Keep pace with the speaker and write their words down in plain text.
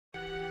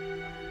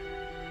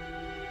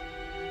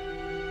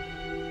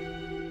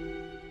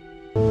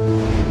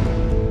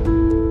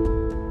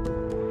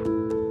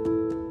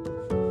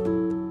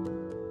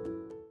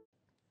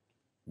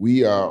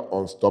We are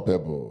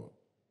unstoppable.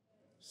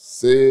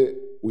 Say,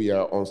 we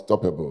are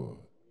unstoppable.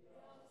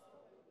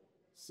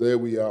 Say,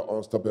 we are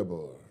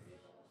unstoppable.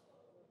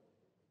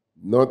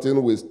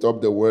 Nothing will stop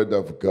the word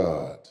of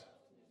God.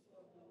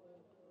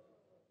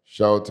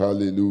 Shout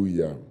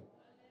hallelujah.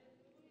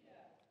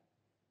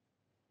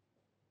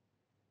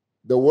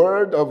 The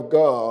word of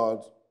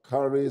God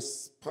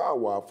carries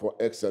power for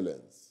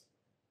excellence.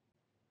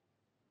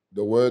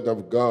 The word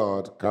of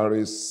God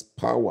carries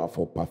power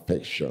for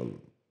perfection.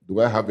 Do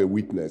I have a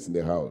witness in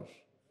the house?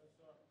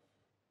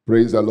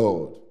 Praise the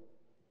Lord.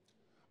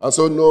 And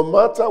so no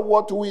matter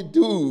what we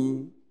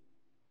do,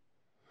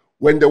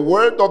 when the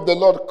word of the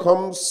Lord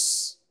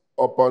comes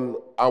upon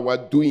our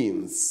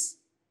doings,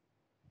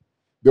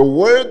 the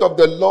word of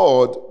the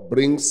Lord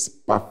brings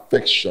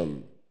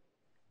perfection.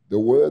 The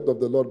word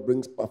of the Lord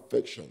brings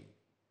perfection.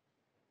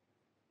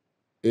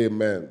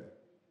 Amen.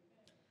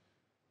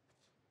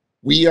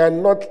 We are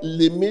not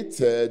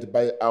limited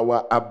by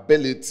our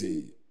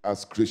ability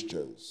as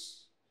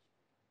Christians.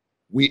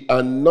 We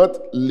are not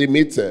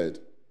limited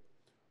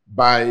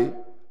by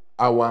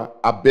our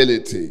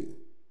ability.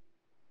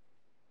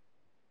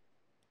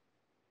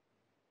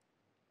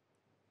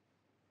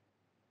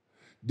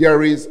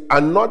 There is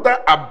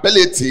another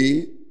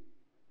ability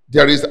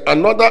that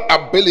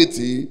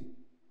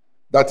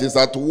is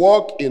at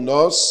work in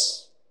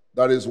us,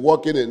 that is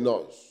working in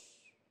us.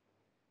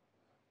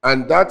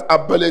 And that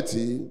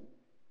ability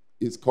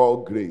is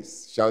called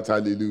grace. Shout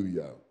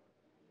hallelujah.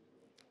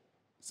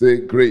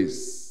 Say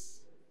grace.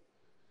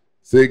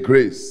 Say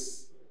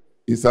grace.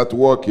 It's at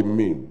work in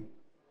me.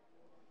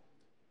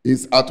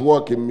 It's at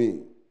work in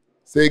me.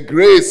 Say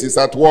grace is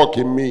at work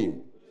in me.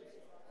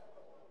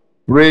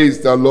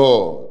 Praise the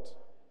Lord.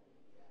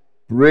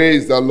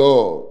 Praise the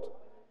Lord.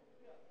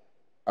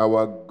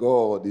 Our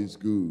God is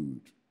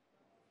good.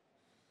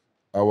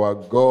 Our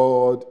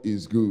God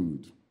is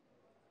good.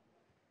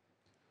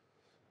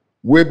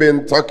 We've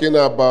been talking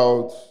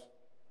about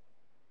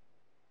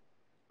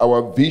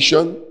our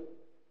vision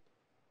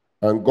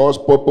and God's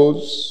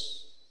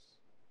purpose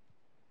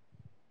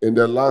in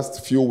the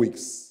last few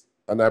weeks.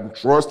 And I'm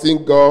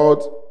trusting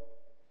God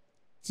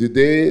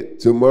today,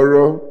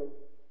 tomorrow,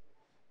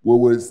 we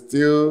will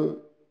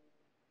still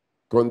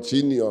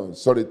continue.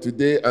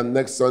 Today and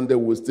next Sunday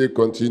we'll still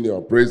continue.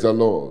 Praise the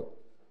Lord.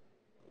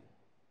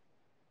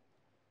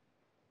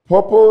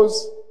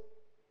 Purpose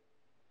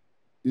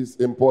is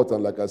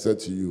important, like I said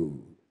to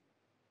you.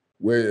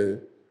 We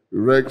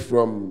read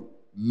from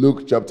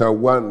Luke chapter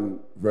 1,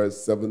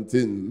 verse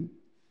 17.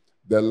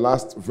 The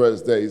last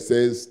verse there, it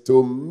says,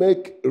 to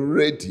make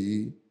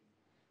ready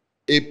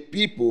a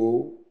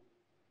people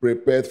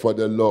prepared for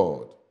the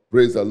Lord.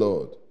 Praise the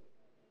Lord.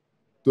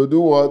 To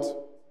do what?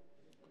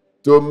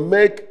 To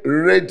make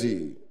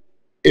ready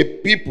a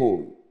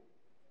people.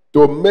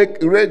 To make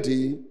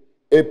ready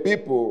a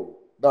people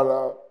that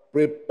are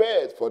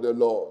prepared for the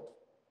Lord.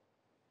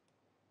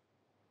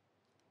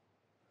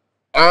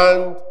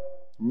 And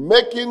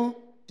making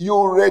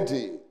you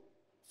ready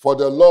for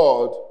the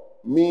Lord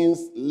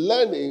means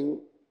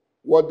learning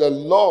what the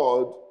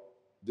Lord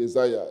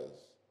desires.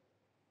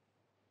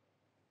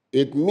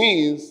 It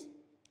means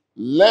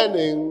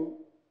learning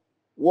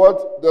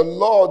what the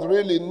Lord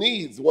really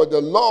needs, what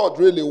the Lord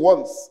really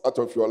wants out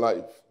of your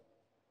life.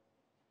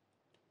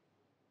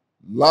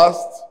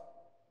 Last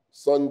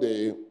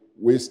Sunday,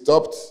 we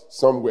stopped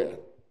somewhere.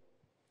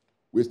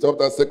 We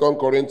stopped at 2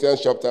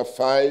 Corinthians chapter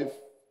 5.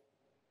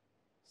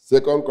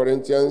 2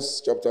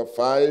 Corinthians chapter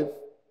 5,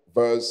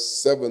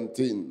 verse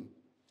 17.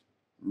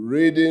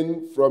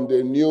 Reading from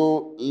the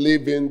New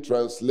Living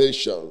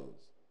Translation.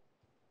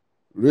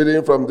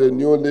 Reading from the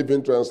New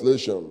Living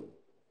Translation.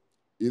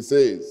 It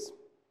says,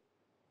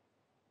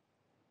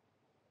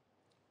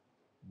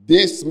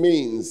 This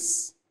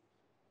means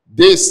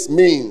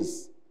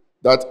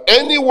that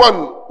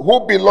anyone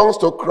who belongs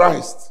to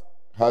Christ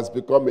has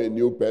become a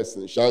new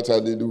person. Shout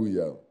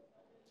hallelujah.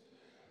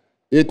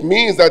 It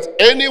means that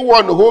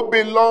anyone who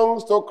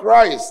belongs to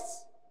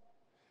Christ,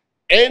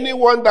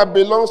 anyone that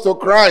belongs to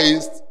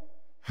Christ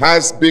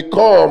has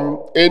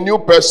become a new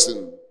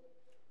person.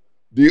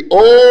 The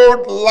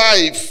old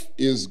life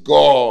is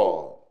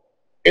gone.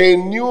 A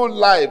new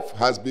life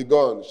has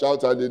begun.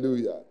 Shout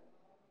hallelujah.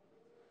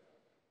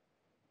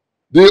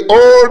 The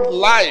old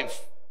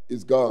life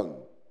is gone.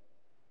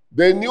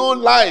 The new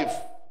life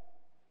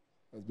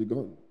has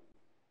begun.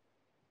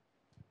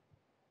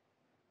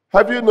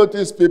 Have you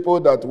noticed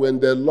people that when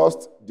they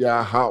lost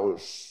their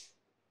house,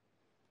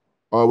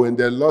 or when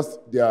they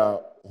lost their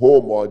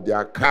home or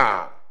their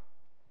car,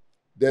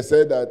 they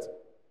say that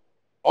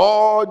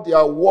all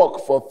their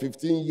work for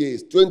 15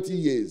 years, 20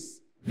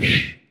 years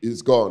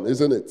is gone,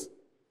 isn't it?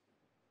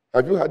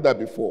 Have you heard that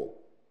before?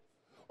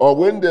 Or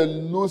when they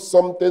lose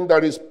something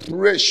that is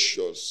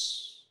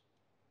precious,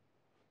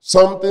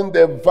 something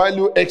they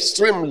value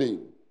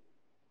extremely,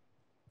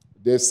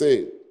 they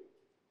say,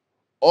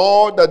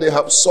 all that they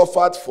have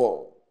suffered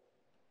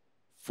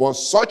for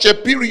such a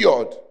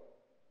period,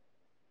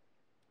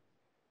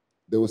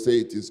 they will say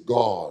it is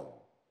gone.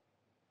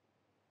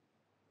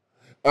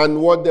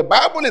 And what the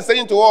Bible is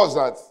saying to us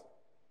that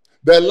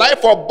the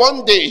life of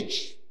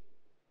bondage,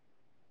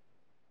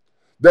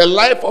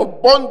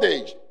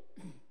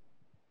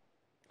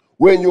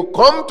 when you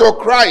come to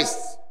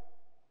Christ,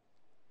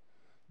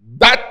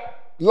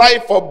 that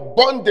life of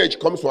bondage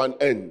comes to an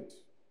end.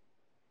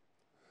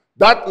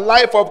 That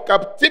life of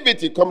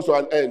captivity comes to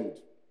an end.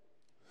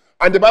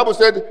 And the Bible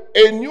said,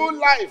 a new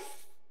life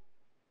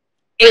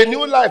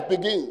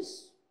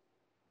begins.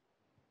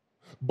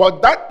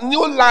 But that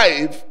new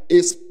life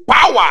is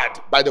powered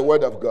by the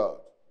word of God.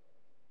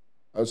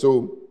 And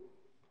so,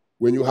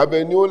 when you have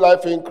a new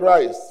life in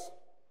Christ,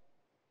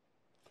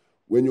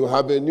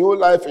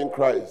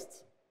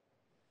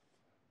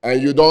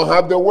 and you don't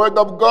have the word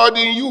of God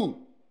in you,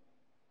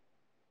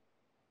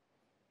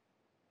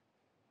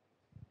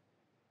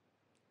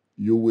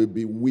 you will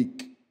be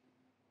weak.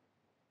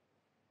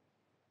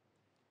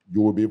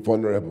 You will be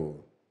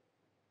vulnerable.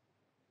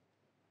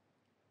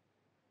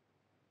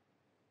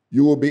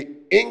 You will be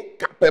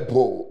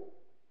incapable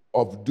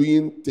of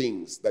doing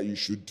things that you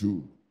should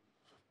do.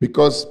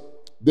 Because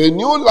the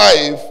new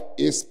life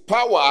is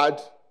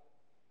powered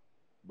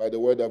by the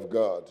word of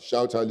God.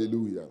 Shout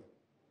hallelujah.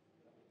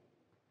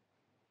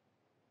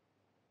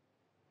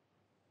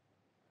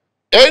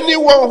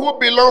 Anyone who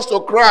belongs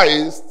to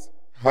Christ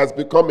has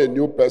become a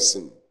new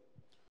person.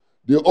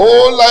 The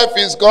old life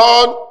is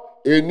gone,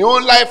 a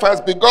new life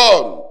has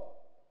begun.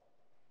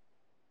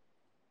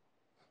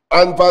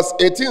 And verse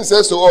 18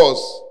 says to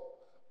us,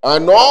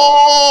 and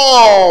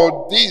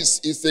all this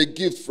is a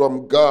gift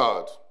from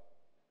God.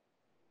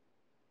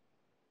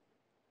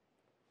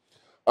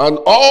 And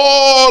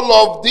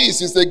all of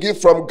this is a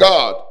gift from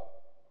God,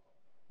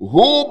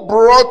 who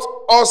brought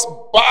us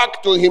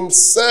back to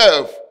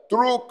himself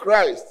through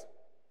Christ.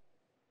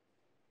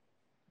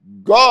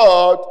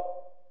 God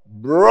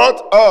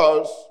brought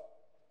us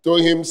to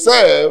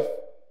himself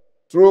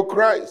through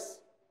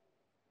Christ.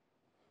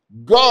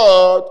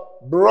 God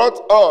brought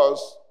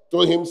us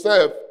to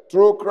himself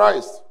through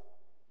Christ.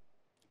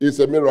 It's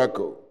a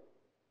miracle.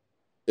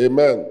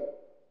 Amen.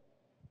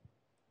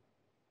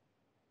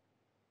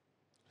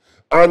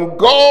 And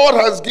God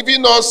has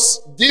given us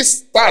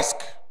this task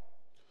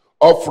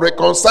of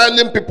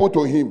reconciling people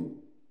to him.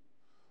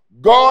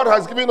 God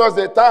has given us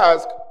the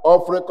task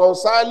of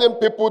reconciling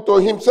people to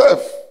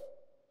himself.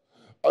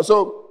 And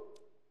so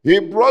he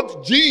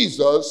brought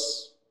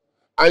Jesus,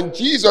 and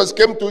Jesus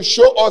came to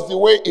show us the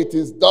way it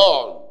is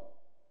done.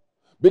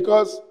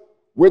 Because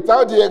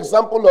without the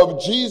example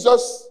of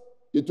Jesus,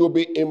 it will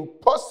be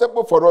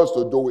impossible for us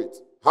to do it.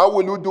 How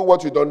will you do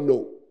what you don't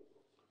know?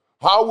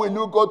 How will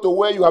you go to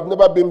where you have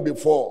never been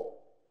before?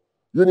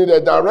 You need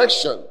a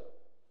direction.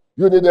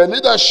 You need a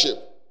leadership.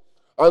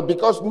 And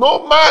because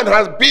no man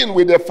has been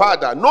with the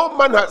Father, no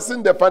man has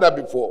seen the Father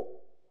before.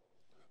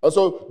 And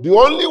so the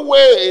only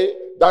way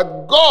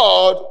that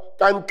God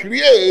can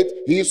create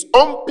his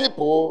own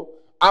people,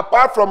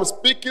 apart from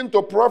speaking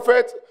to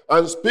prophets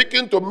and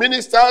speaking to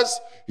ministers,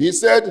 he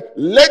said,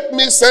 let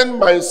me send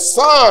my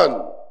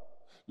son.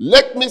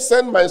 Let me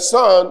send my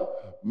son.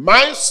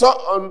 My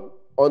son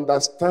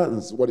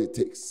understands what it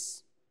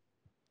takes.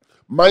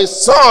 My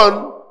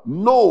son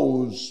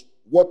knows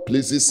what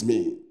pleases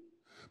me.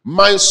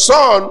 My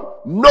son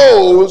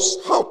knows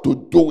how to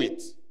do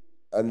it.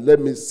 And let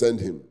me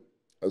send him.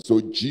 And so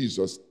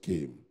Jesus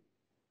came.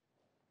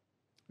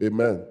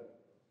 Amen.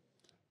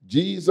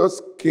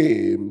 Jesus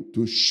came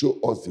to show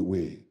us the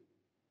way.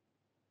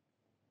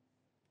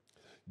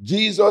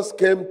 Jesus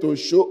came to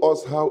show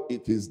us how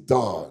it is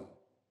done.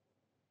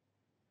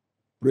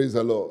 Praise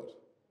the Lord.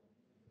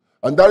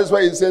 And that is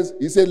why he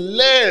said,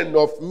 learn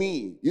of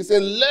me. He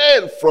said,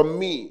 learn from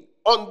me.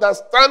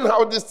 Understand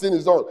how this thing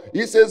is done.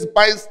 He says,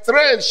 by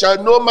strength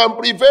shall no man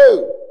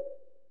prevail.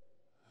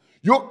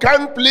 You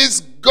can't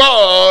please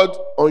God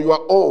on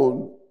your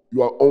own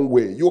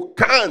way. You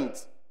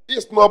can't.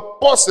 It's not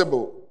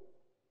possible.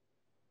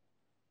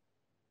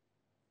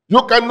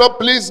 You cannot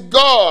please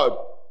God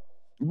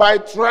by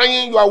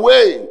trying your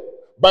way,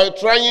 by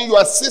trying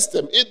your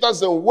system. It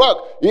doesn't work.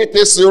 It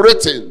is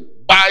written,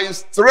 by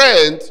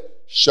strength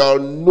shall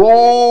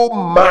no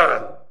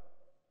man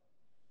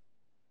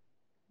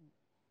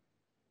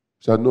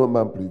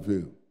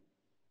prevail.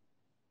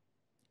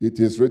 It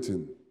is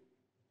written.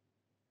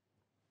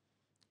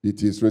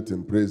 It is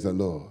written, praise the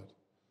Lord.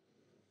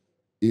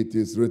 It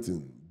is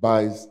written,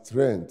 by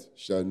strength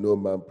shall no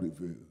man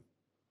prevail.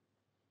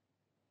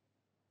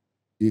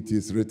 It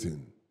is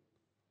written,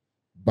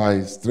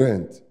 by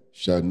strength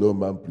shall no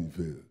man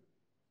prevail.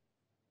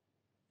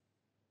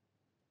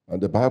 And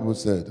the Bible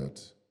said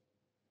that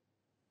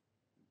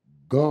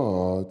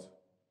God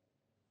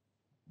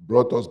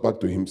brought us back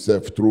to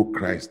himself through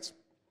Christ.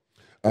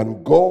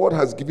 And God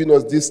has given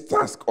us this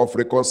task of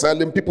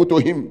reconciling people to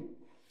him.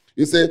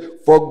 He said,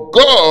 for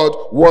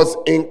God was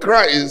in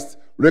Christ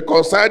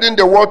reconciling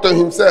the world to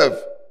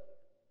himself,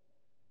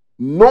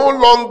 no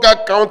longer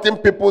counting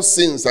people's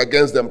sins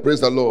against them. Praise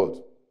the Lord.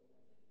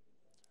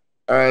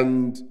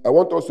 And I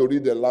want us to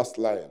read the last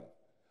line.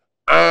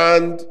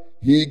 And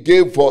he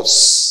gave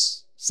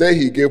us, say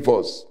he gave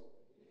us,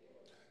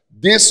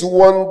 this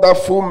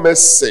wonderful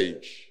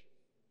message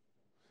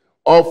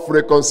of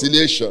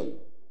reconciliation.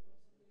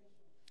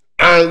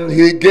 And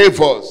he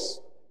gave us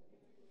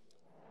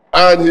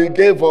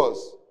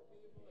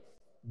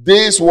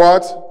this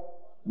what?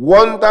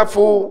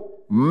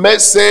 Wonderful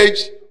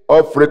message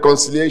of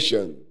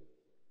reconciliation.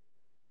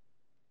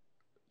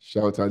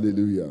 Shout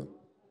hallelujah.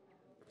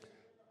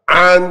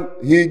 And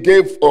he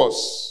gave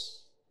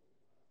us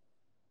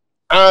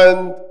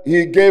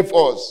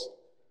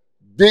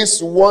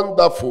this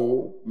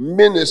wonderful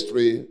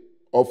ministry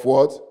of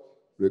what?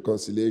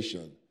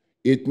 Reconciliation.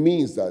 It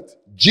means that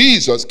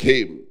Jesus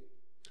came.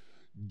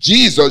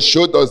 Jesus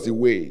showed us the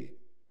way.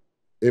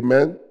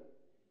 Amen.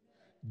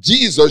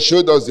 Jesus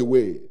showed us the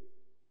way.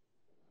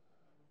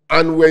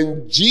 And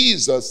when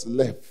Jesus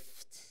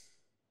left,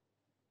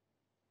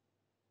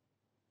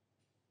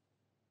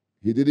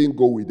 he didn't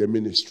go with the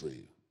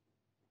ministry.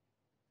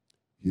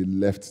 He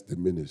left the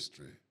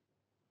ministry.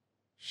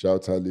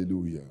 Shout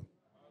hallelujah.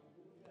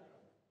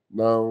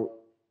 Now,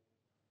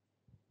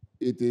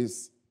 it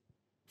is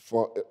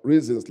for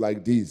reasons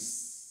like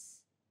this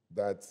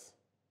that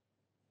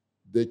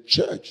the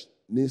church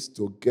needs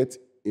to get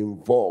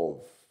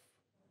involved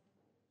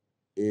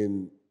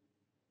in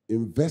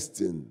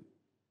investing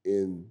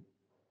in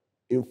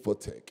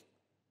infotech.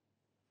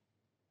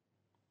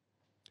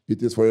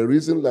 It is for a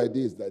reason like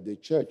this that the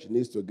church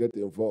needs to get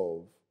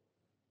involved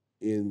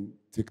in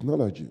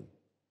technology.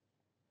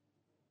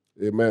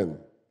 Amen.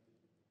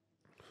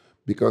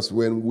 Because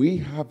when we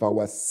have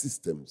our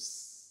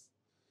systems,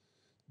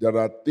 there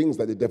are things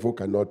that the devil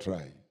cannot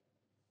try.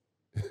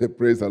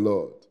 Praise the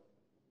Lord.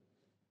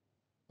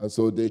 And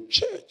so the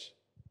church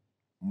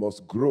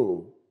must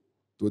grow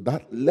to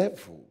that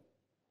level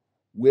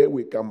where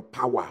we can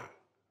power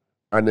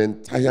an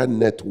entire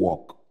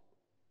network.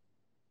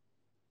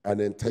 An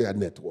entire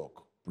network.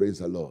 Praise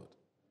the Lord.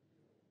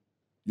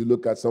 You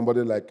look at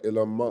somebody like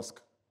Elon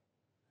Musk.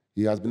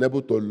 He has been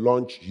able to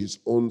launch his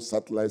own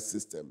satellite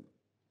system.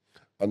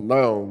 And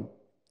now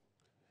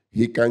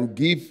he can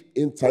give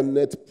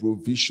internet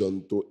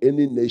provision to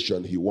any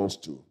nation he wants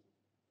to.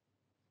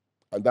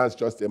 And that's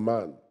just a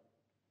man.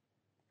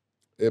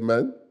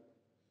 Amen.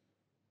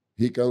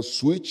 He can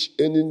switch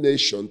any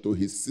nation to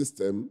his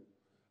system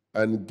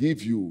and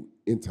give you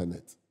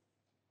internet.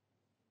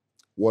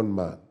 One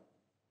man.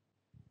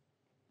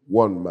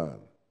 One man.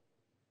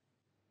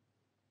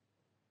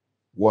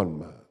 One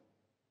man.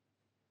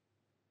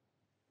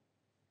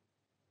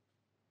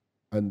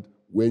 And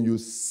when you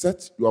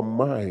set your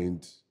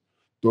mind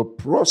to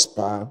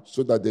prosper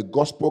so that the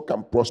gospel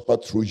can prosper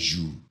through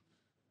you,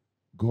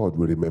 God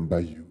will remember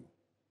you.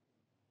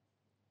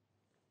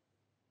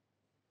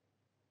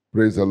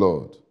 Praise the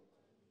Lord.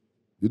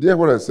 You did hear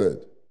what I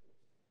said?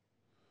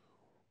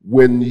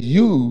 When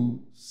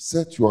you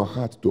set your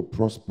heart to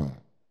prosper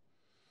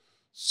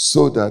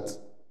so that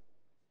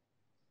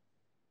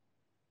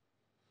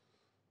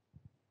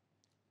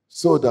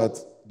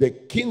the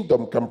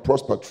kingdom can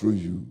prosper through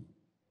you,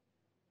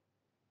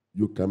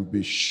 you can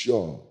be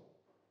sure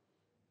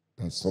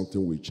that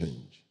something will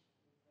change.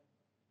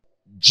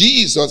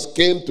 Jesus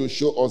came to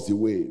show us the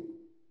way.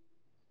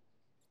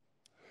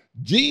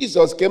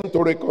 Jesus came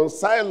to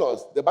reconcile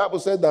us. The Bible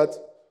said that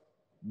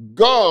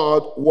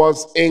God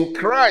was in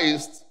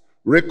Christ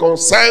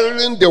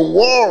reconciling the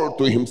world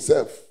to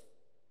himself.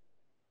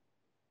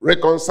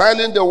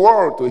 Reconciling the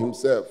world to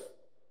himself.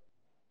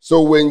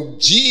 So when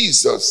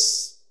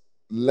Jesus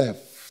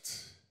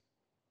left,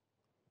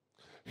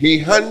 he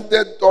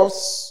handed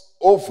us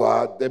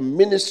over the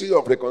ministry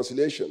of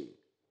reconciliation.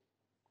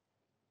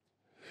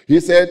 He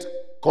said,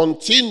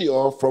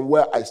 continue from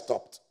where I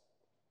stopped.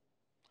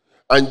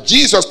 And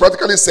Jesus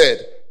practically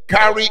said,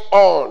 carry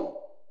on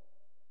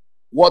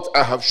what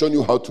I have shown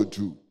you how to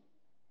do.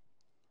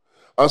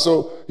 And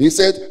so he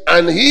said,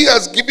 and he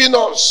has given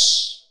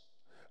us,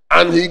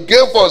 and he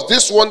gave us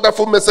this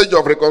wonderful message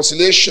of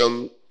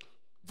reconciliation.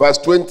 Verse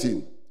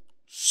 20.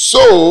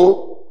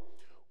 So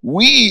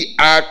we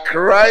are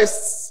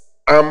Christ's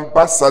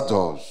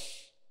ambassadors.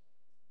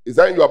 Is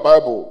that in your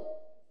Bible?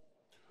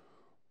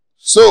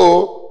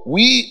 So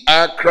we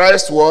are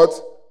Christ's what?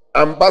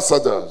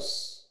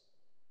 Ambassadors.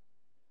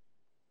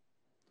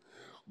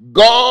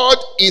 God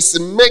is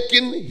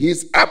making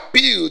his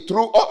appeal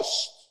through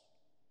us.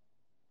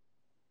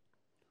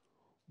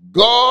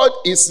 God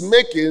is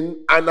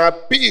making an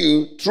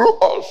appeal through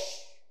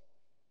us.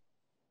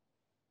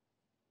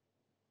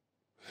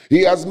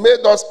 He has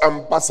made us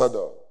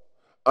ambassador.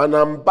 An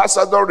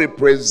ambassador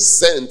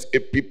represents a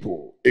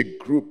people, a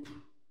group.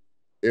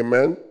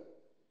 Amen.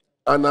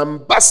 An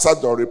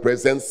ambassador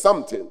represents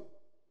something.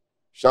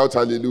 Shout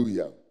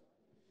hallelujah.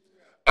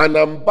 An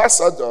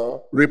ambassador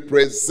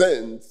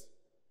represents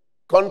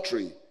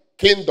country,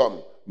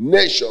 kingdom,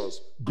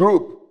 nations,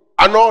 group,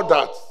 and all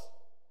that.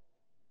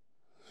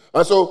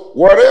 And so,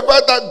 wherever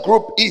that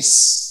group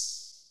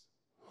is,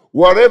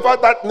 wherever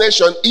that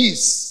nation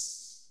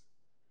is,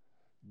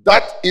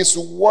 that is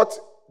what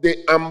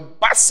the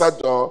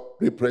ambassador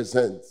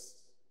represents.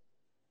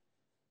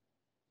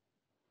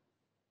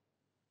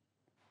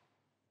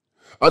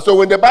 And so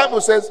when the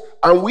Bible says,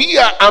 and we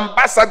are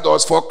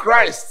ambassadors for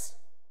Christ,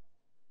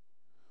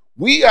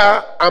 we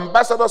are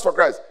ambassadors for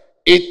Christ,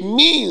 it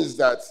means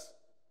that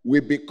we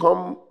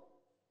become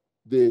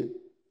the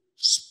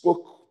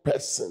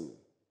spokesperson.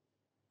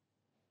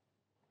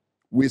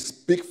 We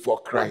speak for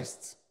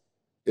Christ.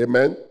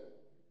 Amen.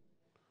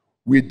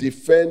 We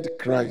defend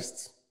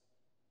Christ.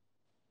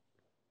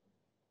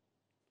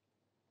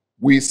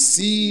 We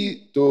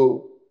see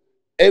to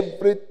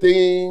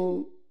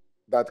everything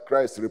that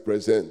Christ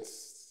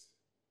represents.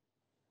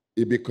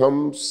 It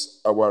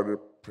becomes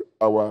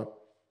our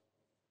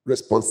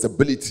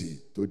responsibility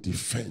to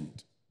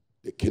defend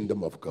the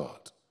kingdom of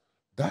God.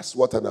 That's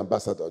what an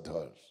ambassador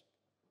does.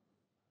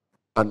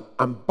 An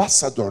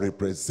ambassador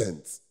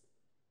represents.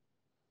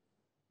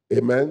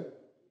 Amen.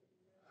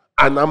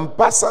 An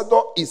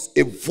ambassador is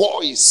a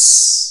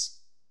voice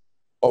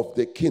of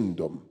the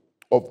kingdom,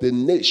 of the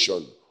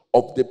nation,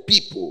 of the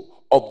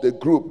people, of the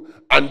group.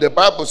 And the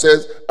Bible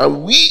says,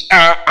 and we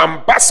are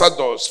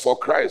ambassadors for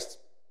Christ.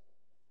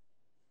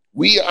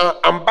 We are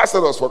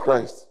ambassadors for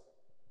Christ.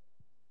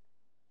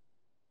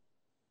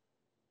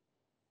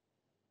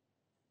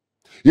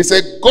 He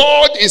said,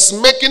 God is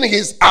making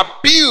his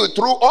appeal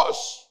through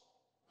us.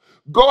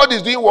 God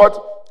is doing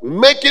what?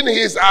 Making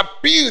his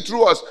appeal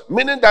through us,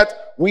 meaning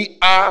that we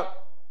are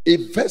a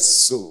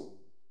vessel.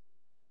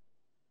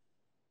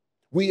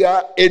 We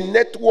are a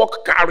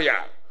network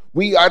carrier.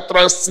 We are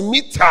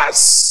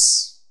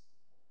transmitters.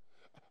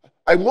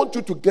 I want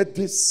you to get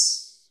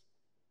this.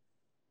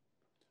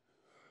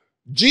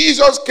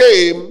 Jesus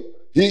came,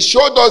 he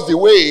showed us the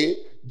way,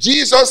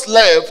 Jesus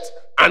left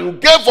and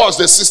gave us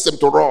the system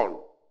to run.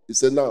 He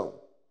said, now,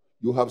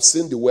 you have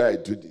seen the way I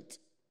did it.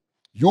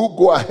 You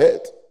go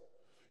ahead.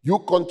 You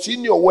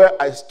continue where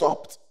I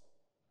stopped.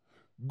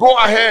 Go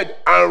ahead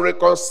and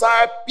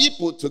reconcile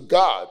people to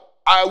God.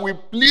 I will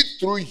plead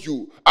through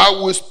you. I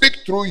will speak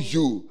through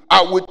you.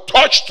 I will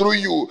touch through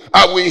you.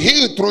 I will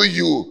heal through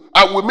you.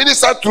 I will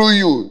minister through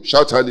you.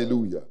 Shout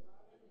hallelujah.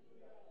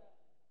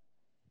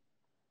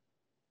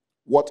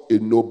 What a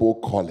noble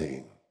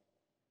calling.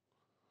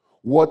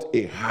 What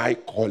a high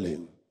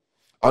calling.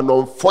 And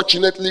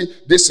unfortunately,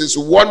 this is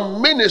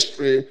one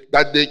ministry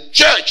that the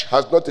church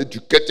has not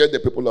educated the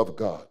people of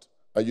God.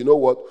 And you know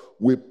what?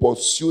 We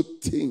pursue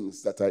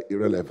things that are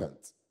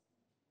irrelevant.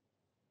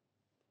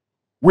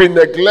 We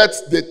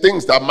neglect the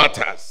things that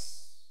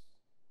matters.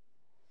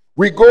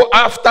 We go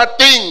after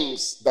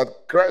things that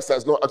Christ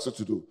has not asked us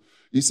to do.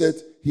 He said,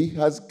 he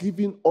has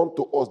given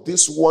unto us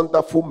this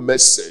wonderful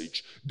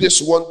message,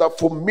 this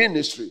wonderful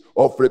ministry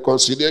of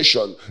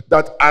reconciliation,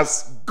 that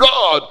as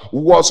God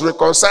was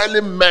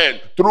reconciling men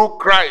through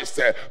Christ,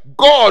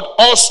 God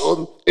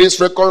also is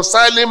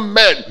reconciling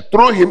men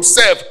through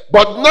himself,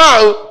 but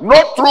now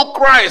not through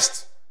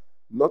Christ.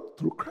 Not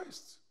through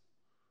Christ.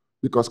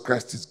 Because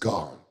Christ is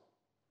gone.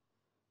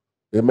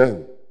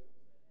 Amen.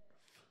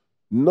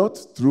 Not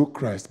through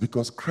Christ,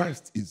 because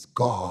Christ is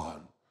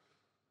gone.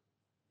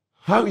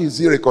 How is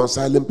he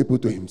reconciling people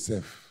to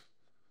himself?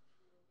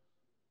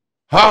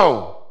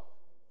 How?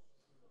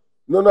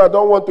 No, I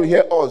don't want to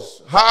hear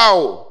us.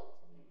 How?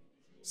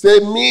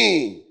 Say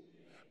me.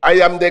 I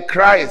am the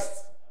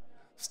Christ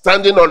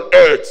standing on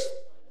earth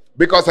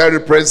because I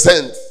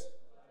represent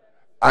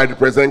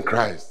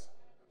Christ.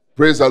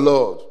 Praise the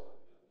Lord.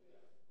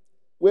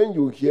 When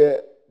you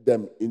hear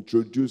them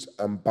introduce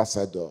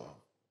ambassador,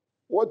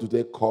 what do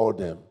they call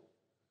them?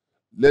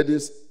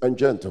 Ladies and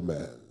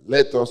gentlemen,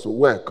 let us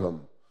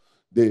welcome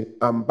the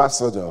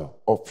ambassador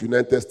of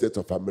United States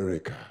of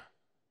America.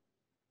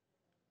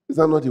 Is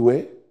that not the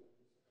way?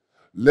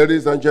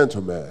 Ladies and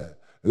gentlemen,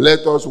 let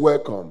us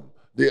welcome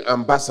the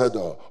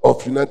ambassador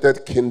of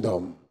United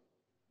Kingdom.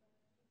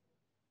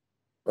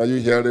 Are you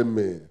hearing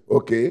me?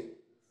 Okay.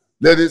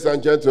 Ladies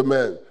and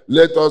gentlemen,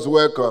 let us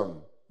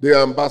welcome the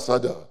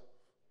ambassador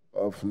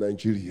of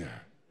Nigeria.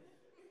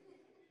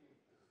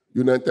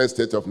 United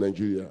States of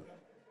Nigeria.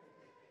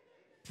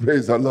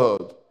 Praise the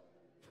Lord.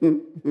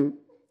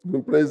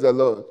 Praise the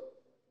Lord.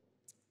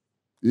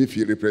 If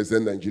you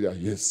represent Nigeria,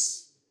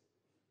 yes.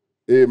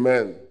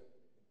 Amen.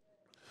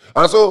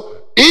 And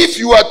so, if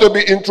you are to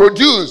be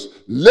introduced,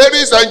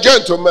 ladies and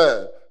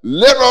gentlemen,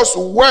 let us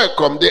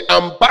welcome the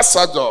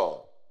ambassador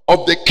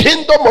of the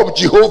kingdom of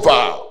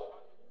Jehovah.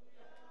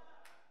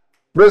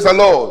 Praise the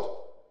Lord.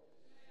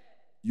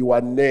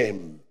 Your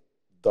name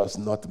does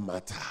not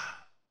matter.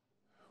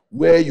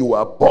 Where you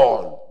are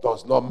born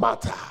does not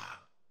matter.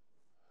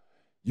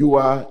 You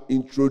are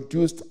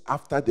introduced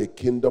after the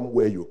kingdom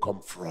where you come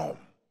from.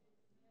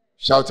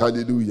 Shout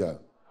hallelujah. Hallelujah.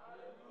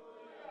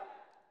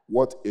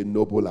 What a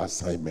noble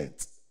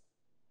assignment.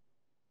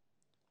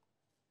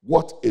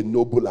 What a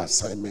noble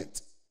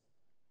assignment.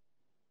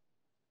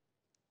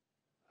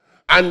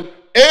 And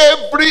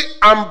every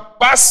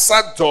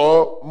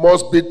ambassador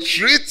must be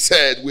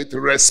treated with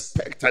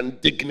respect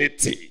and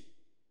dignity.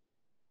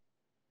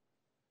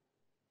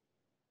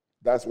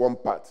 That's one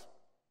part.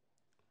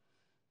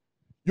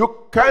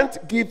 You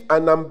can't give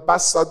an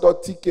ambassador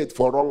ticket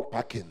for wrong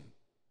parking.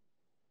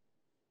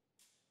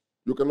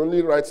 You can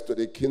only write to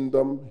the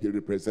kingdom he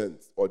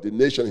represents or the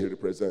nation he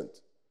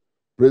represents.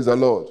 Praise the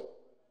Lord.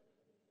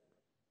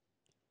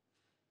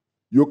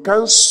 You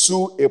can't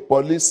sue a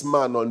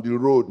policeman on the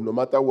road no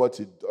matter what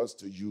he does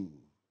to you.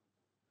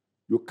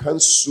 You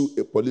can't sue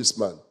a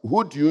policeman.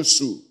 Who do you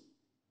sue?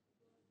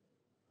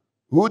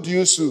 Who do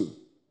you sue?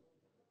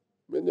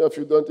 Many of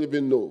you don't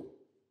even know.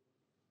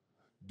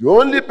 The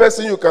only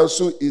person you can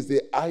sue is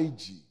the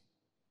IG.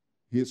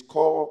 He's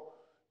called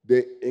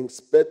the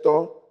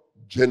Inspector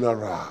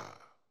General.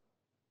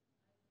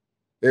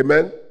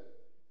 Amen?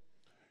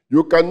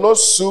 You cannot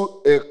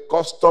sue a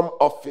custom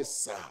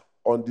officer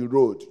on the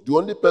road. The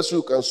only person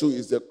you can sue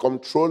is the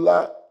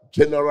Comptroller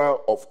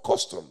General of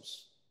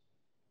Customs.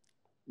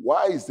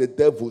 Why is the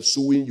devil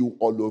suing you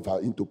all over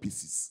into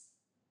pieces?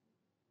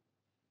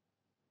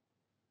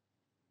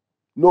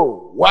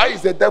 No. Why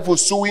is the devil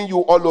suing you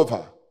all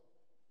over?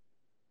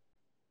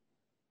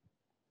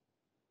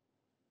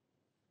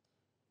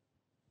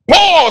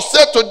 Paul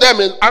said to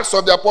them in Acts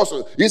of the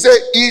Apostles, he said,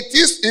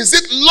 is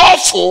it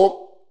lawful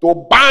to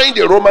bind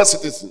a Roman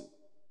citizen?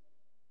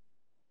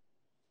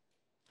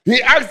 He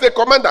asked the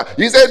commander,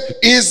 he said,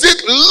 is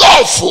it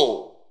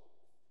lawful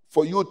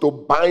for you to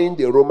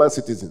bind a Roman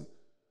citizen?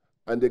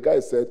 And the guy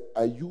said,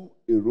 are you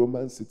a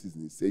Roman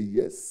citizen? He said,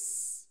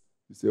 yes.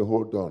 He said,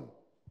 hold on.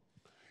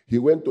 He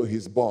went to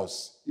his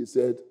boss. He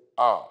said,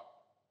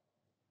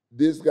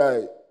 this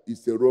guy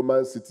is a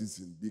Roman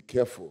citizen. Be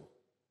careful.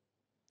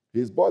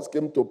 His boss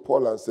came to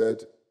Paul and said,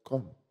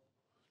 come,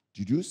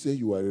 did you say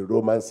you are a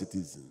Roman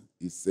citizen?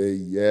 He said,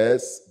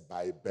 yes,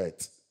 by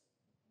birth.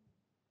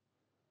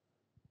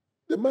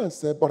 The man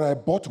said, but I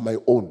bought my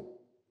own.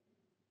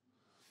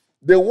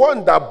 The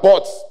one that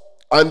bought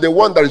and the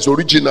one that is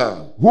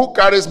original, who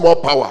carries more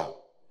power?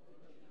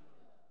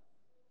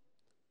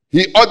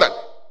 He ordered,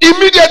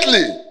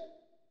 immediately,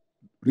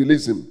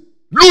 release him.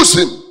 Loose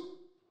him.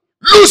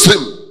 Loose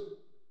him.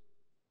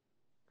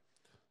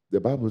 The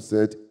Bible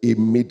said,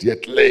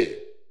 immediately,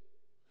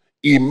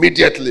 they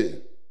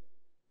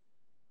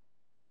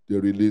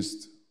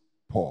released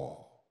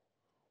Paul.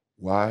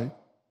 Why?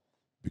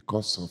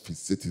 Because of his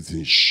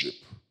citizenship.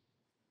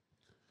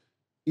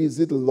 Is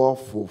it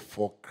lawful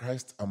for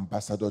Christ's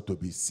ambassador to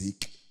be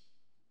sick?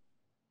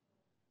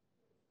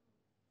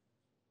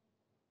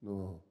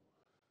 No.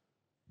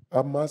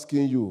 I'm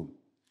asking you,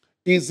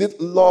 is it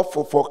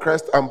lawful for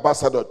Christ's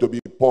ambassador to be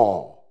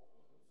poor?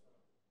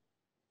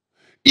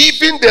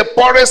 Even the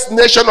poorest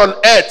nation on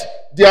earth,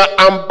 their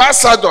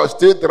ambassador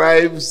still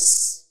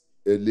drives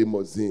a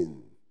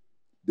limousine.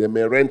 They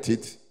may rent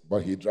it,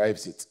 but he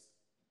drives it.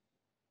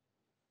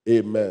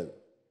 Amen.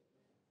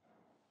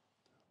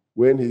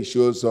 When he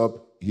shows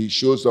up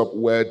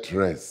well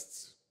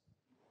dressed.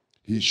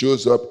 He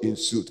shows up in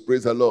suit.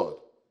 Praise the Lord.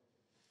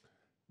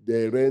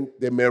 They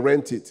may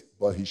rent it,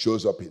 but he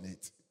shows up in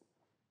it.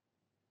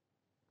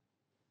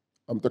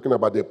 I'm talking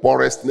about the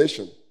poorest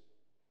nation.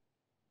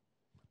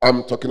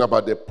 I'm talking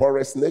about the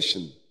poorest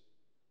nation.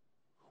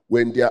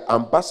 When their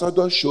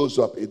ambassador shows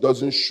up, it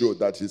doesn't show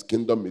that his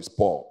kingdom is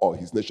poor or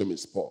his nation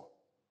is poor.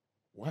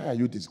 Why are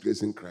you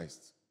disgracing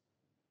Christ?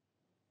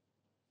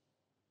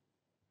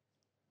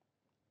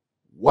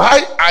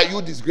 Why are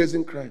you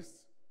disgracing Christ?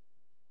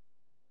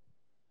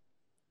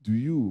 Do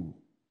you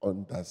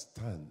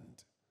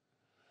understand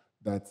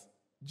that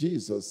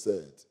Jesus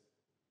said,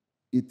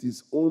 it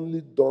is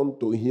only done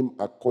to him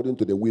according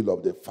to the will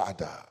of the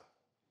Father?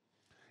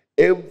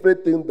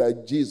 Everything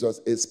that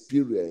Jesus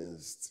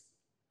experienced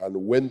and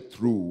went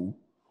through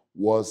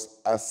was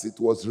as it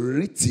was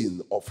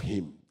written of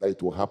him that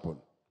it will happen.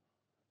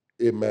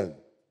 Amen.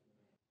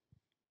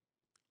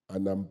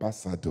 An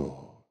ambassador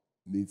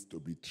needs to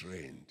be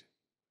trained.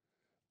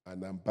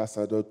 An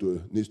ambassador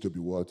needs to be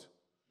what?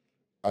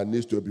 And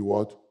needs to be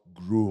what?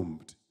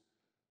 Groomed.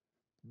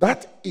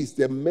 That is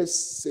the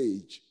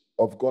message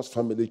of God's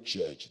family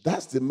church.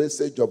 That's the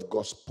message of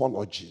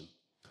gospelology.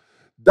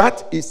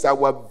 That is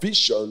our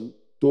vision,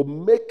 to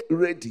make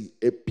ready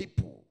a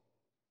people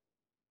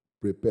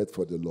prepared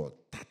for the Lord.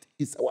 That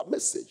is our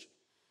message.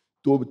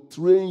 To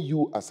train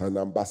you as an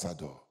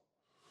ambassador.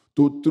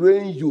 To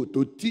train you,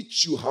 to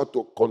teach you how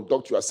to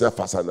conduct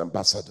yourself as an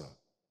ambassador.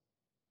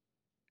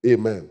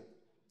 Amen.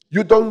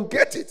 You don't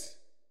get it.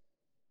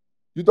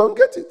 You don't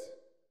get it.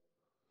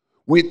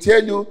 We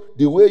tell you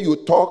the way you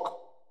talk,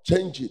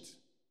 change it.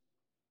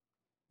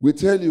 We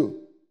tell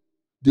you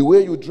the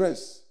way you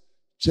dress,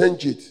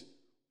 change it.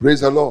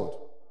 Praise the Lord.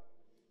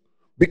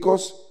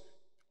 Because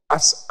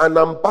as an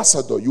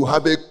ambassador, you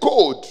have a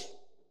code.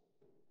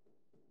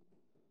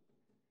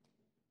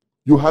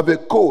 You have a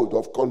code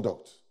of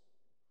conduct.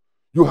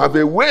 You have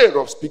a way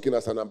of speaking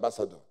as an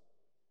ambassador.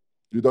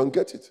 You don't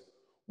get it.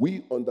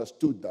 We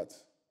understood that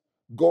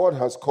God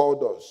has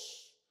called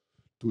us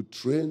to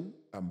train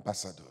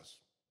ambassadors,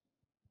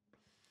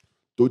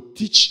 to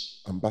teach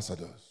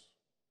ambassadors.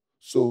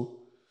 So,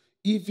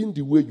 even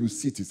the way you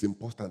sit is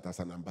important as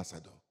an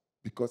ambassador,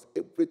 because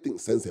everything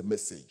sends a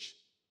message.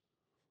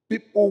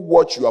 People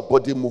watch your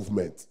body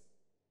movement.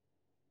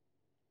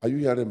 Are you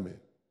hearing me?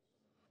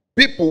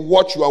 People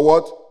watch your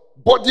what?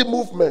 Body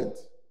movement.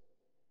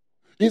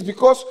 It's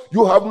because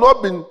you have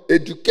not been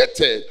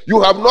educated.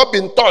 You have not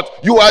been taught.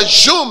 You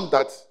assume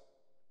that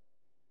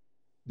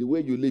the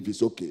way you live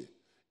is okay.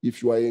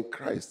 If you are in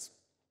Christ,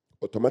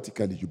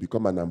 automatically you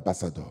become an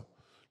ambassador.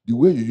 The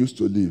way you used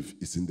to live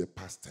is in the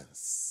past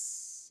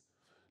tense.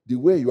 The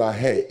way you are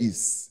here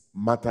is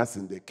matters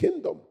in the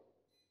kingdom.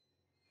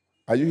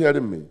 Are you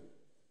hearing me?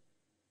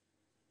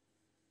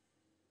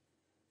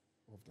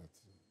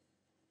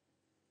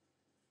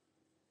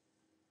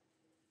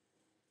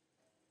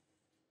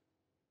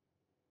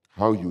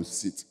 How you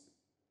sit,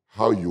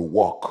 how you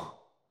walk,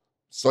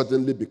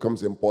 suddenly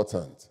becomes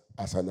important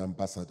as an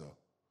ambassador.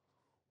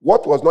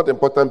 What was not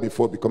important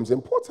before becomes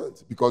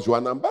important because you are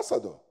an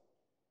ambassador.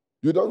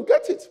 You don't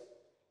get it.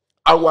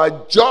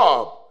 Our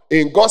job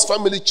in God's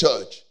family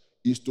church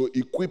is to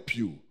equip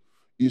you,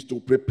 is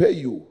to prepare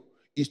you,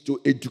 is to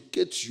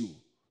educate you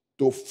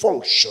to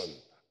function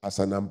as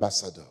an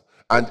ambassador.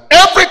 And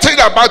everything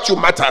about you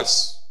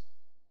matters.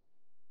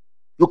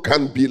 You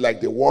can't be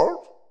like the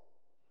world.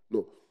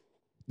 No.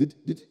 Did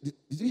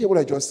you hear what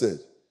I just said?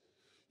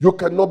 You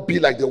cannot be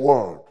like the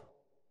world.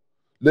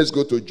 Let's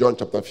go to John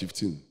chapter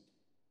 15.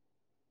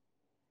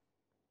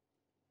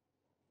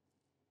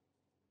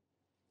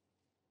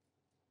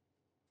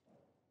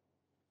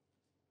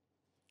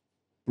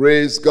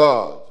 Praise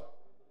God.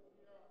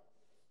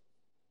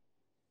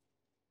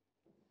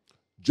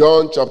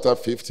 John chapter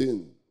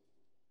 15.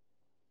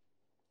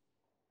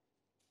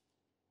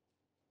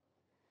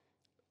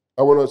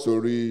 I want us to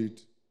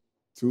read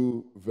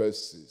 2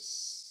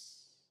 verses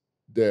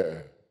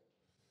there.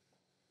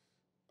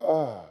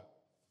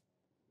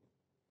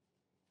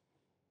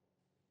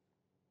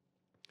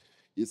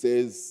 He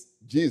says,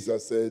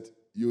 Jesus said,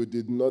 "You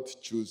did not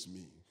choose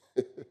me."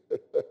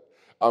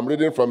 I'm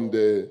reading from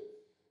the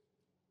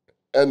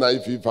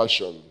NIV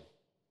version.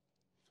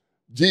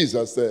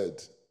 Jesus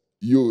said,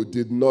 "You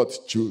did not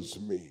choose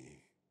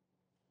me."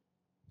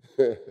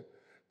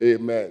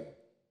 Amen.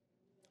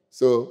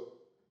 So,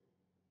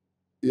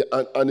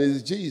 and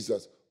it's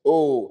Jesus.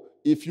 Oh,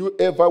 if you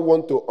ever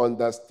want to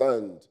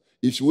understand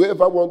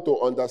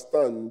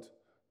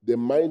the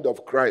mind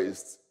of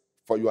Christ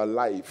for your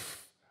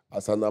life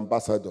as an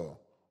ambassador,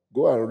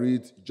 go and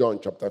read John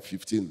chapter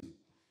 15.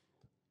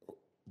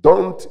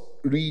 Don't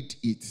read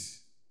it.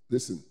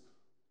 Listen,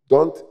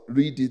 don't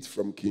read it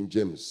from King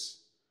James.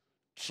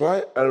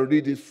 Try and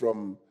read it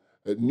from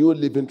a New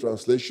Living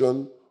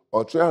Translation,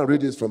 or try and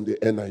read it from the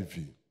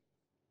NIV.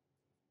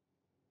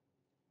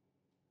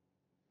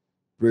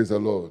 Praise the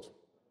Lord.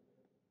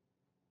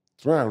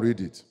 Try and read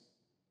it.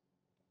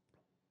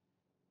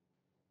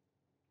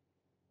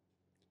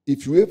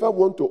 If you ever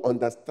want to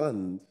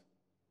understand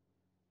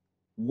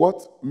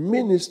what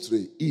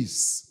ministry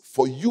is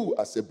for you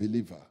as a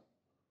believer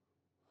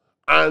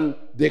and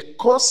the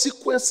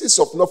consequences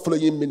of not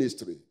following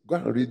ministry, go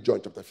and read John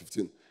chapter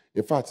 15.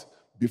 In fact,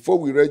 before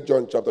we read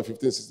John chapter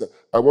 15, sister,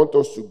 I want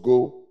us to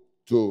go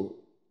to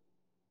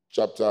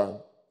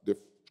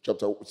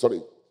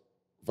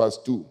verse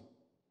 2.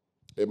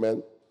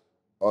 Amen.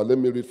 Or let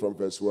me read from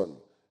verse 1.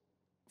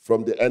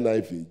 From the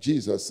NIV,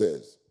 Jesus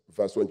says,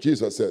 verse 1,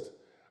 Jesus said,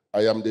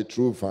 "I am the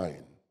true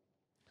vine,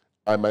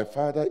 and my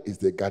Father is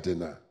the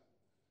gardener."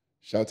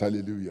 Shout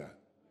hallelujah.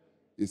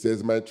 He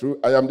says,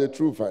 I am the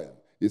true vine.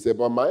 He said,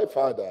 but my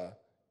Father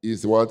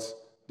is what?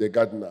 The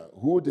gardener.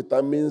 Who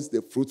determines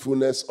the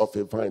fruitfulness of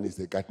a vine is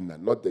the gardener,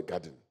 not the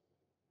garden.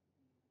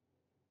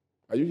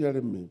 Are you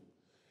hearing me?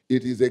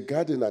 It is a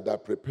gardener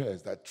that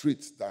prepares, that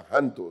treats, that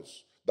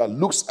handles, that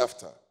looks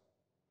after.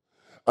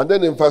 And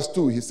then in verse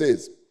 2, he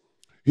says,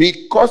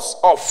 he cuts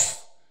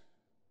off.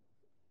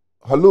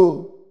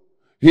 Hello?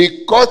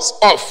 He cuts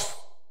off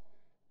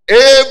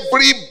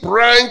every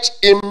branch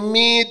in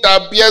me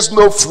that bears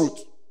no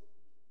fruit.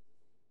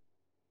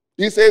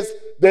 He says,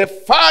 the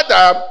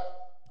Father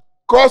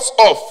cuts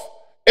off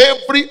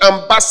every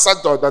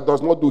ambassador that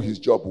does not do his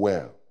job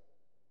well.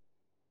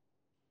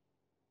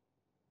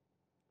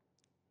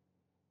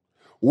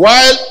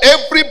 While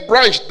every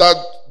branch that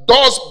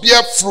does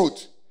bear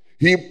fruit,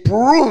 he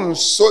prunes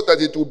so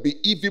that it will be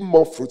even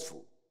more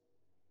fruitful.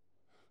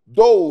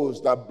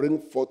 Those that bring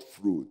forth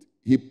fruit,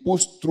 he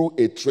puts through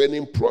a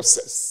training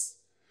process.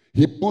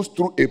 He puts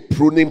through a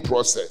pruning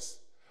process.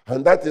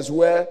 And that is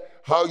where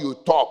how you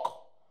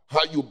talk,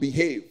 how you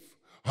behave,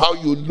 how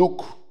you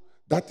look,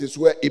 that is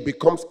where it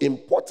becomes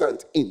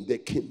important in the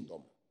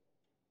kingdom.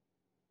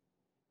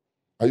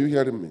 Are you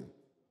hearing me?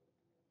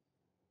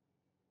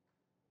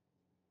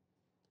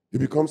 It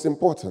becomes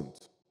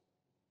important.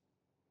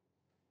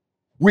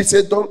 We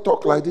say, don't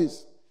talk like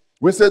this.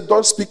 We say,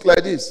 don't speak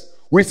like this.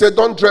 We say,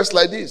 don't dress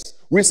like this.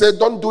 We say,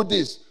 don't do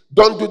this.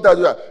 Don't do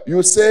that.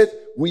 You said,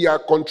 we are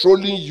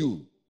controlling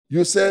you.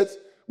 You said,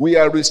 we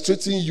are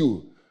restricting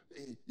you.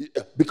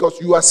 Because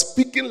you are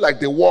speaking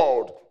like the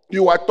world.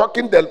 You are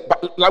talking the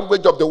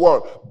language of the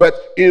world. But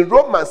in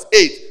Romans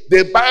 8,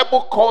 the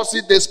Bible calls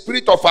it the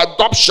spirit of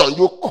adoption.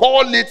 You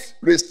call it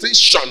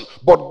restriction.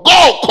 But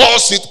God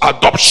calls it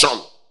adoption.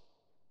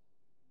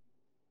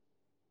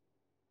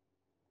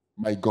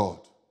 My God.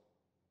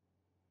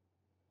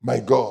 My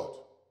God.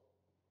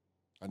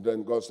 And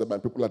then God said, my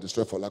people are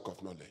destroyed for lack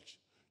of knowledge.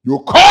 You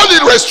call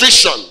it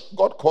restriction.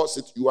 God calls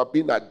it, you are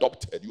being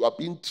adopted. You are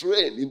being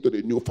trained into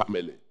the new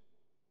family.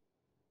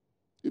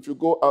 If you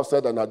go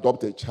outside and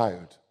adopt a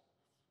child,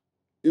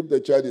 if the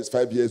child is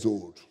 5 years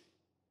old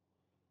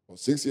or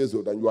 6 years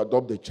old and you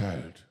adopt the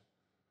child,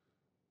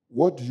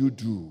 what do you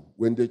do?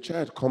 When the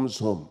child comes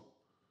home,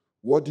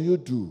 what do?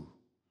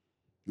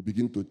 You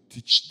begin to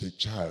teach the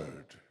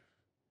child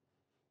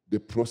the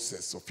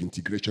process of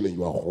integration in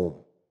your home.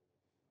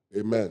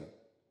 Amen.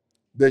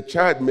 The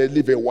child may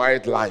live a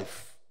wild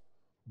life,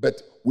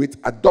 but with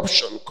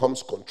adoption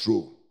comes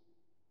control.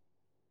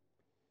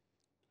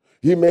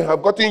 He may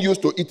have gotten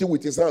used to eating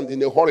with his hand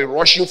in a hurry,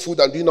 rushing food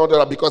and doing all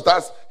that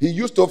because he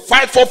used to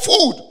fight for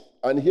food.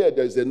 And here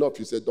there's enough.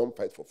 You say, don't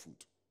fight for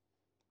food.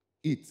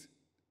 Eat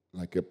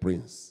like a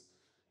prince.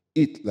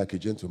 Eat like a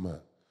gentleman.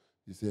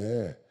 You say,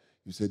 hey.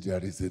 You say, there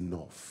is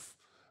enough.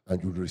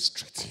 And you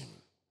restrict him.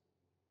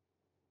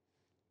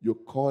 You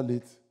call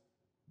it,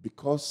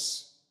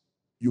 because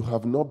you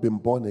have not been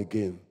born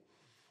again,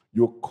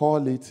 you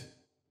call it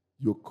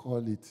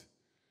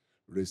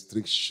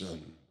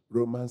restriction.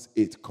 Romans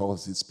 8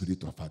 calls it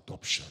spirit of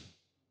adoption.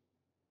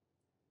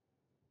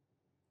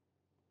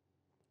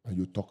 And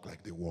you talk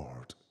like the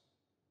world.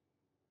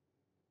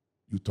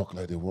 You talk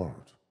like the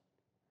world.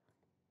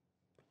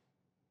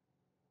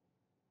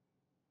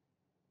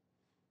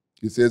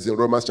 He says in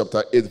Romans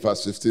chapter 8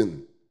 verse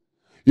 15,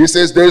 he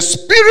says, the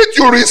spirit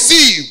you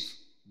receive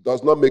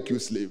does not make you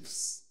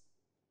slaves.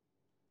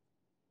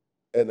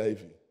 NIV.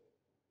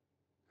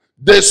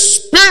 The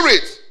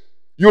spirit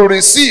you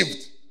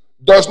received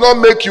does not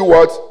make you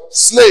what?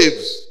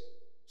 Slaves.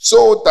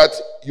 So that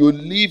you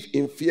live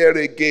in fear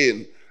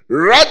again.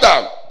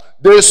 Rather,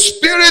 the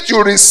spirit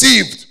you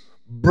received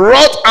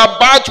brought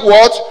about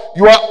what?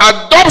 Your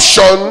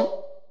adoption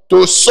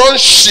to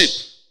sonship.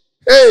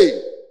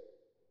 Hey,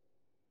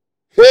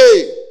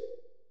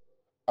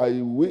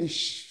 I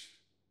wish,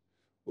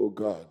 oh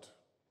God,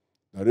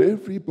 that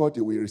everybody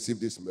will receive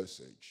this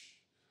message.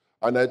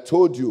 And I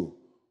told you,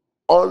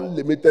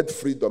 unlimited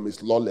freedom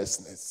is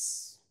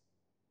lawlessness.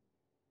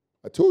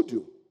 I told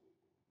you.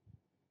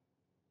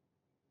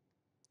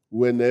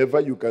 Whenever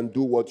you can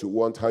do what you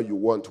want, how you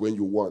want, when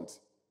you want,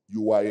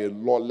 you are a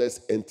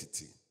lawless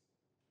entity.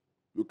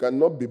 You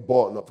cannot be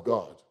born of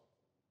God.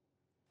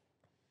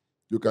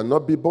 You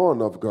cannot be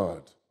born of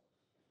God.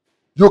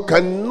 You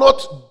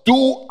cannot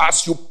do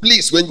as you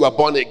please when you are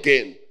born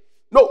again.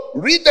 No,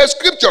 read the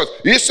scriptures.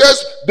 It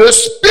says, the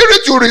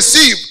spirit you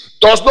receive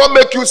does not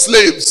make you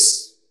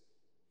slaves,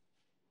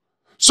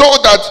 so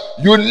that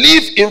you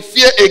live in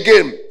fear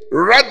again.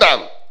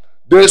 Rather,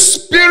 the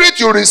spirit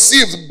you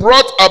received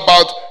brought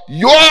about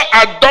your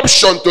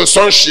adoption to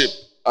sonship,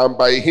 and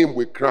by him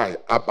we cry,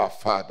 Abba,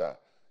 Father.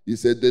 He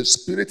said, the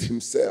Spirit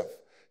himself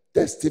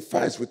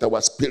testifies with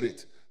our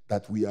spirit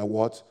that we are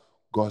what?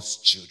 God's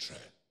children.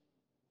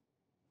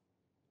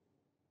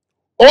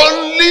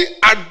 Only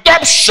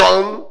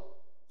adoption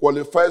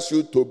qualifies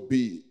you to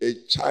be a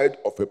child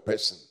of a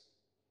person.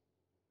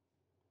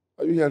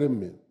 Are you hearing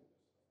me?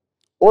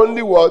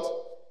 Only what?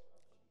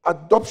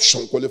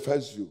 Adoption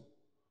qualifies you.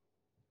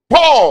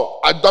 Paul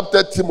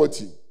adopted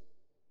Timothy.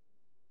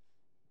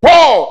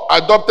 Paul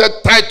adopted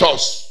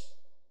Titus.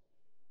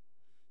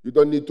 You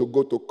don't need to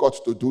go to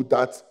court to do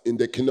that in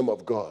the kingdom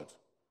of God.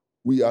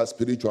 We are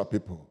spiritual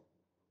people.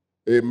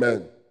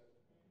 Amen.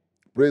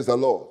 Praise the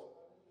Lord.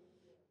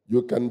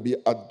 You can be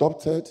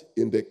adopted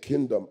in the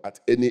kingdom at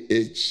any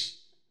age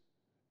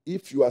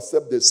if you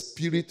accept the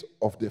spirit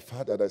of the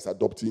Father that is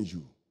adopting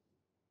you.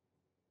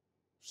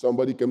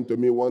 Somebody came to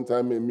me one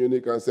time in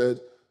Munich and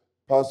said,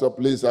 Pastor,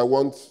 please, I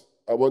want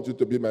you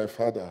to be my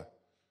father.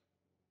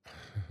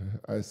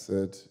 I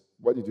said,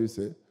 what did you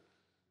say?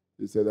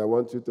 He said, I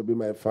want you to be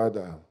my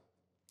father.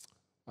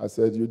 I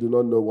said, you do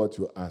not know what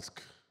you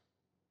ask.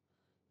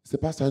 He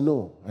said, Pastor, I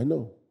know.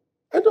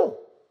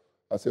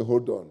 I said,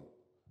 hold on.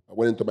 I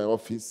went into my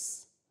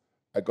office.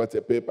 I got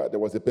a paper. There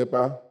was a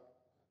paper,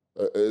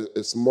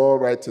 a small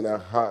writing I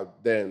had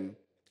then,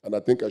 and I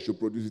think I should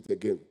produce it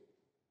again.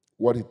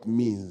 What it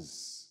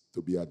means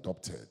to be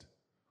adopted.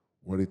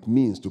 What it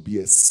means to be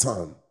a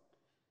son.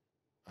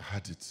 I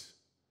had it.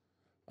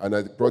 And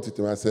I brought it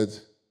to him. I said,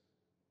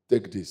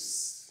 take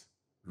this.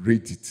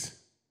 Read it.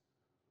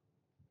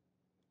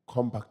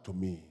 Come back to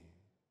me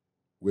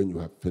when you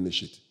have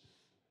finished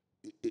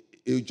it.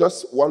 It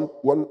just one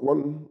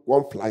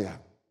flyer,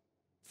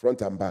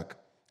 front and back.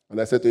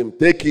 And I said to him,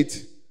 take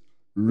it,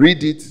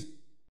 read it.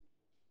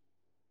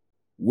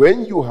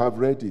 When you have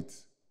read it,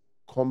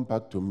 come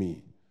back to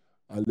me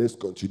and let's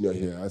continue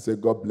here. I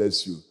said, God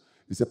bless you.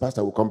 He said,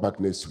 Pastor, I will come back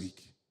next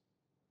week.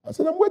 I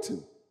said, I'm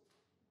waiting.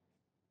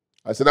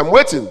 He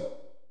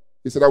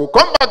said, I will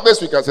come back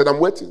next week. I said, I'm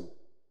waiting.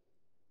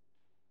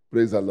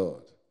 Praise the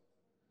Lord.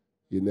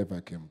 He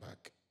never came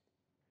back.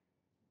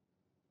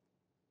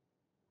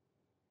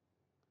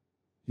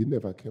 He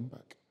never came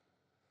back.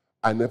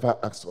 I never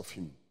asked of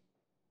him.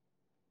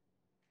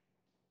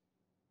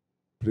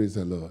 Praise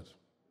the Lord.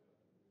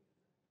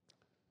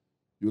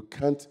 You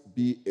can't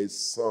be a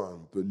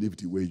son to live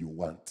the way you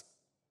want.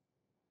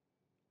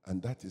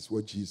 And that is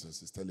what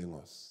Jesus is telling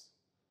us.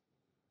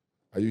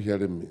 Are you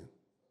hearing me?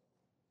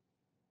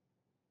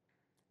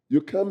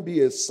 You can't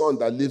be a son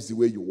that lives the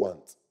way you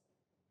want.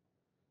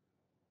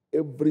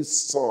 Every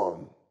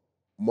son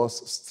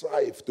must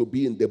strive to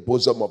be in the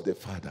bosom of the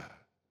Father.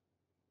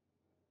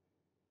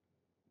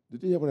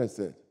 Did you hear what I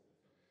said?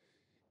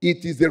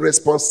 It is the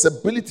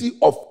responsibility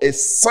of a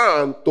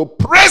son to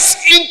press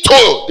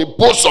into the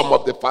bosom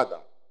of the Father.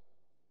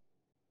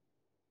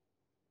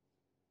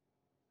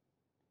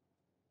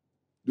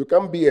 You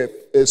can't be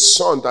a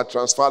son that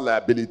transfers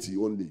liability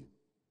only.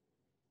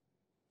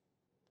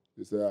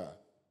 You say,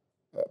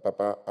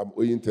 Papa, I'm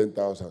owing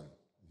 10,000.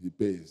 He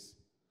pays.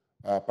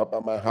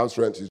 Papa, my house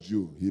rent is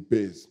due. He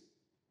pays.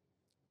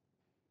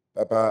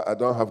 Papa, I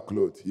don't have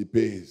clothes. He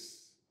pays.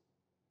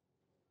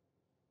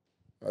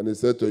 And he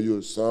said to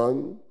you,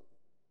 son,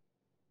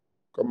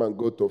 come and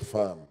go to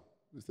farm.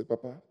 You say,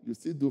 Papa, you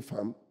still do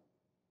farm?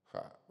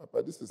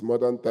 Papa, this is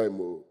modern time.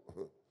 Oh.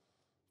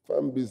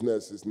 Farm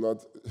business is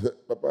not.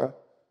 Papa,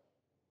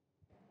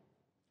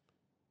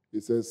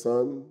 he says,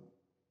 son,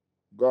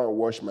 go and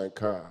wash my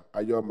car,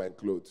 iron my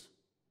clothes.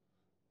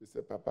 He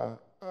said, Papa,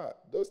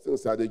 those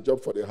things are the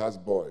job for the house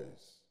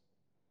boys.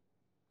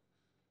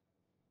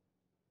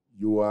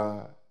 You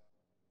are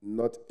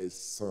not a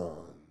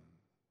son.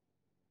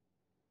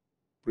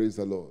 Praise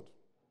the Lord.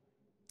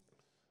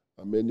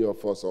 And many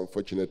of us,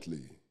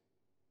 unfortunately,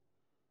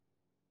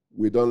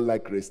 we don't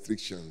like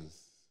restrictions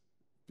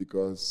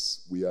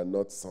because we are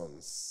not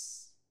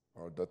sons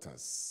or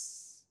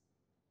daughters.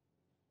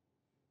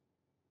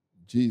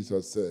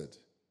 Jesus said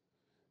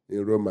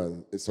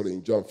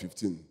in John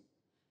 15,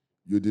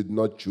 you did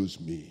not choose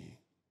me.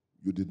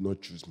 You did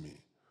not choose me.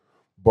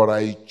 But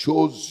I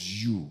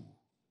chose you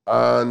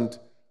and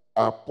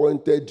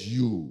appointed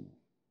you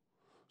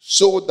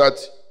so that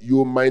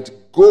you might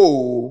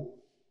go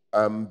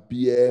and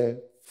bear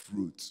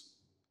fruit.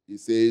 He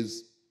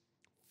says,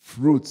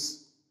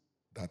 fruits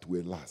that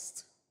will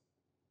last.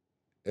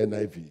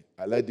 NIV.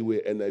 I like the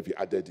way NIV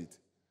added it.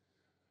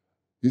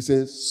 He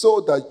says,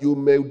 so that you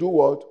may do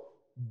what?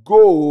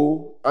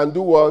 Go and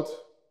do what?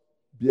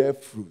 Bear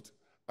fruit.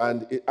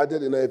 And it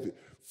added NIV.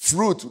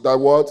 Fruit that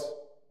what?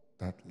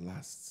 That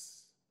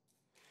lasts.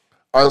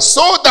 And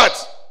so that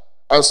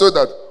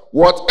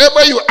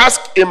whatever you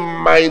ask in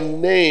my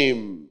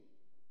name,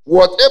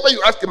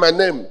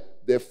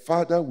 the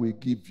Father will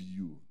give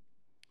you.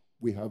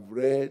 We have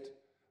read,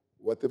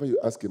 whatever you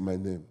ask in my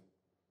name,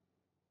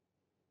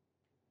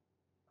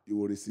 you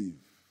will receive.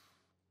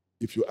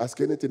 If you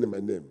ask anything in my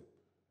name,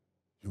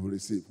 you will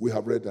receive. We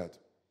have read that.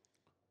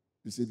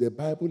 You see, the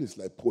Bible is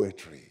like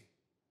poetry.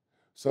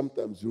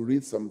 Sometimes you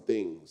read some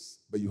things,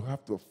 but you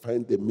have to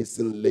find the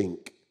missing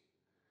link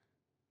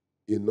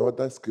in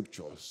other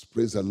scriptures.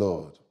 Praise the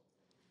Lord.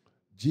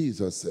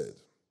 Jesus said,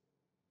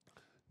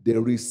 the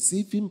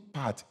receiving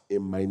part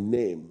in my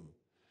name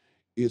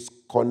is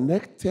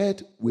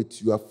connected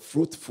with your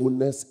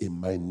fruitfulness in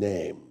my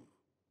name.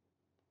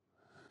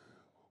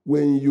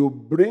 When you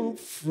bring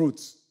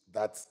fruit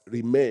that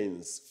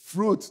remains,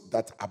 fruit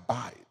that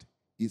abide,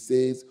 he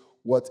says,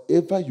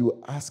 whatever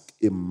you ask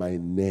in my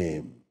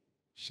name,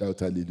 shout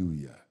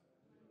hallelujah,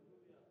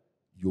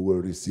 you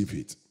will receive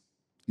it.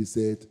 He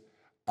said,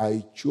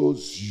 I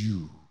chose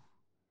you.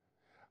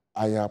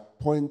 I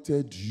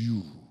appointed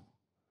you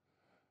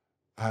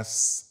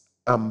as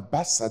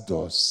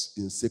ambassadors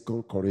in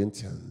 2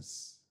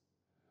 Corinthians.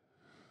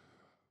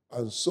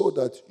 And so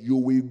that you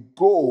will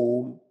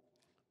go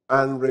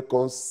and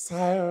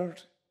reconcile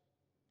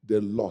the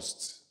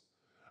lost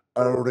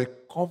and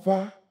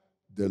recover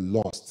the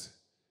lost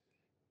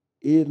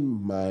in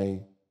my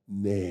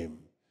name.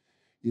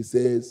 He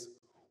says,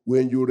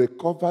 when you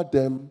recover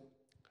them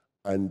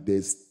and they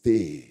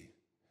stay,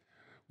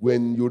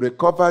 when you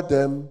recover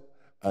them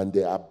and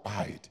they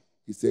abide,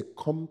 he said,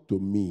 come to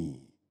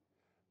me.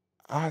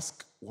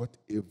 Ask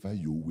whatever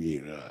you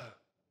will.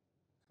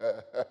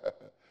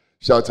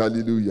 Shout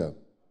hallelujah.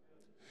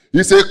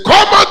 He said,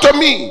 come unto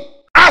me.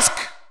 Ask.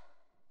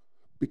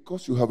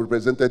 Because you have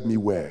represented me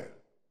well.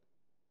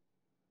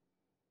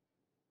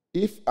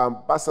 If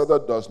ambassador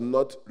does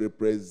not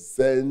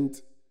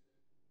represent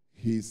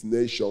his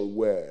nation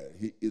well,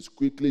 he is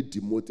quickly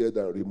demoted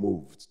and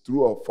removed.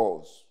 True or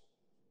false?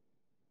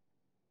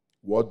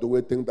 What do we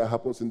think that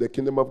happens in the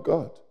kingdom of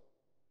God?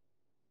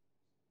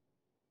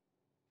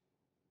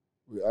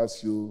 We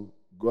ask you,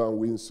 go and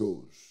win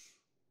souls.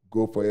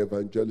 Go for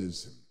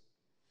evangelism.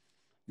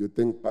 You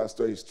think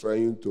pastor is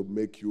trying to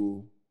make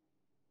you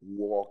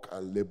walk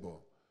and labor.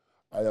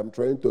 I am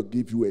trying to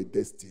give you a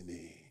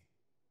destiny.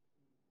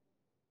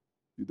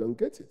 You don't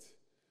get it.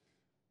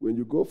 When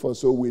you go for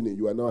soul winning,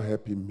 you are not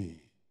helping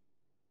me.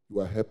 You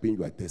are helping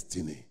your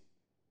destiny.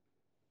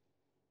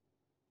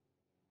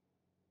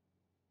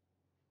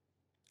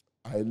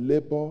 I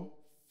labor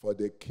for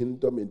the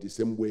kingdom in the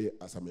same way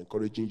as I'm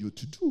encouraging you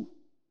to do.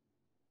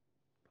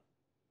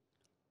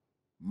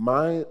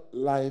 My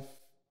life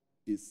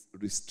is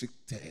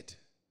restricted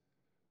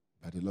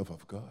by the love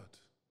of God.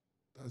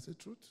 That's the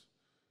truth.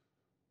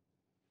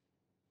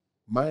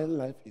 My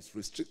life is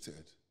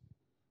restricted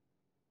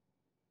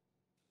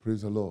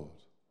Praise the Lord.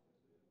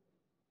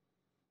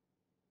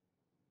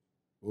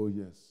 Oh,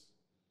 yes.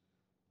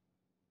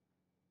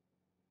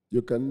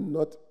 You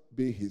cannot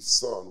be his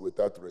son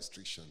without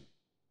restriction.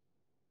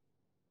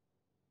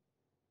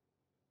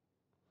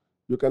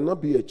 You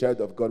cannot be a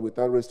child of God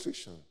without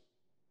restriction.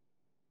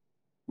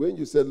 When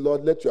you say,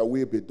 Lord, let your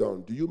will be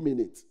done, do you mean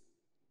it?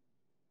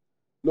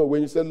 No,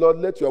 when you say, Lord,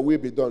 let your will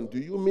be done, do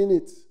you mean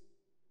it?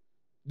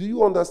 Do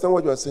you understand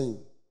what you are saying?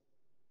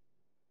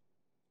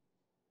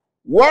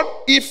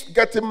 What if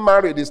getting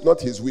married is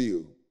not his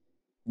will?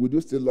 Would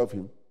you still love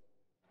him?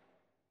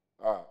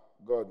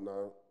 God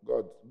now.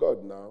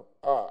 God now.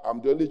 I'm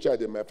the only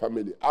child in my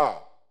family.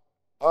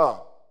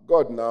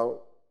 God now.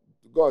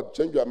 God,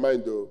 change your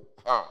mind though.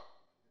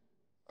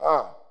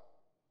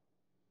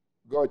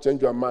 God,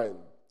 change your mind.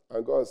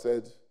 And God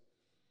said,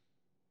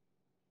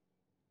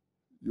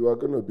 you are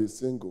going to be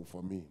single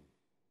for me.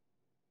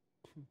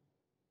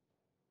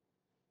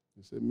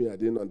 You say, me, I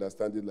didn't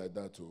understand it like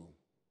that too.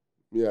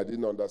 Me, I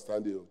didn't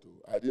understand it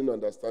too. I didn't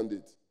understand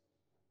it.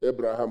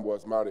 Abraham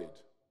was married.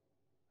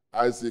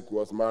 Isaac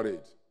was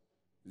married.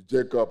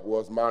 Jacob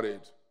was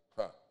married.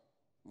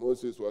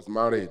 Moses was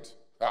married.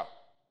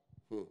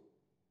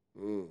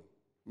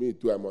 Me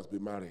too, I must be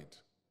married.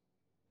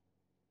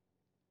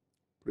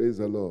 Praise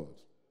the Lord.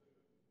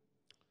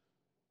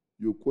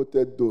 You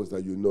quoted those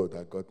that you know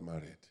that got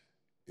married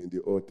in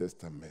the Old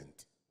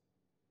Testament.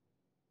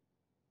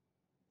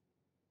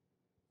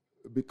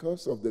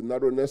 Because of the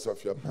narrowness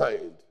of your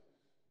mind,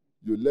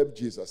 you left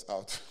Jesus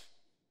out.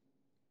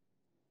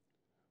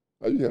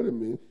 Are you hearing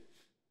me?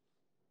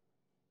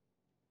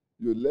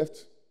 You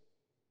left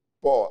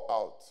Paul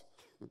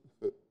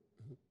out.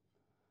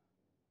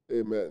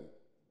 Amen.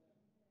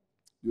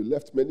 You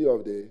left many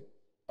of the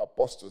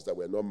apostles that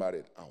were not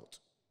married out.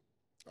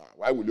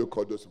 Why will you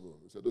call those people?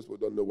 You say those people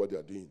don't know what they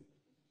are doing.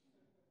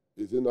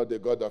 Is it not the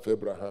God of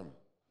Abraham,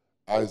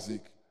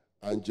 Isaac,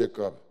 and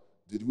Jacob?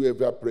 Did we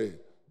ever pray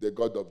the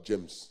God of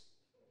James?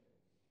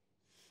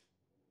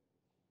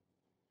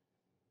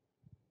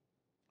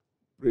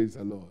 Praise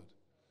the Lord.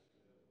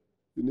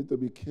 You need to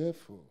be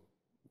careful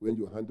when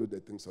you handle the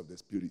things of the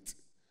Spirit,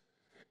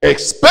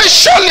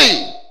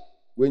 especially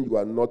when you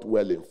are not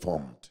well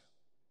informed.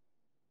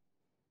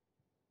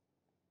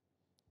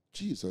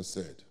 Jesus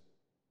said,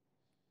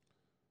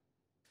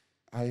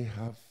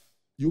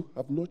 you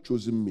have not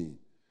chosen me.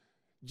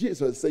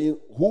 Jesus is saying,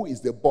 who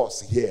is the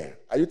boss here?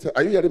 Are you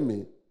hearing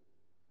me?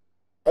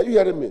 Are you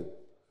hearing me?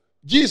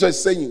 Jesus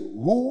is saying,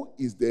 who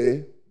is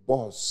the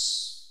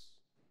boss?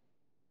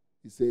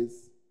 He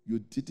says, you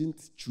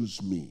didn't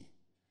choose me.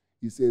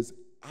 He says,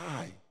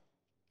 I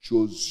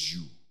chose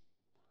you.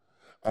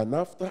 And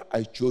after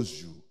I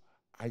chose you,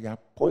 I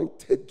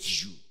appointed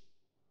you.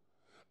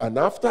 And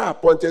after I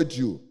appointed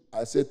you,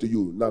 I said to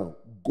you, now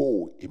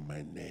go in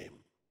my name.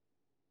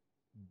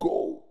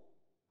 Go.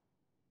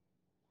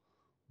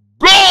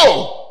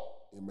 Go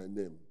in my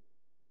name.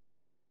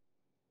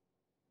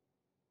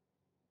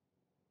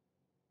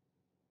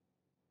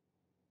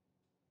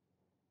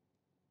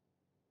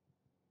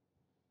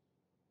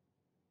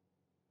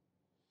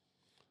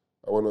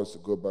 I want us to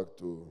go back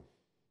to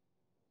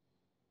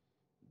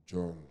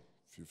John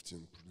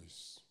 15,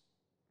 please.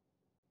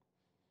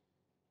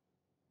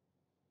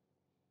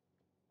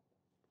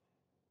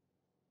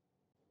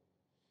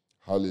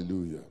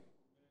 Hallelujah.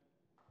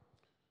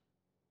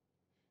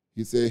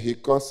 He said, he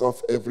cuts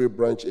off every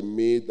branch in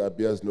me that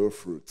bears no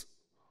fruit,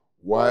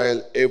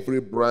 while every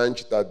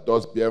branch that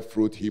does bear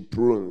fruit, he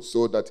prunes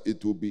so that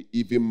it will be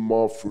even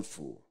more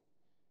fruitful.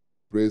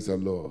 Praise the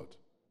Lord.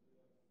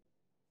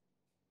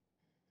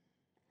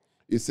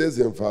 It says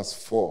in verse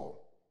 4,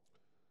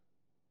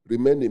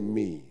 remain in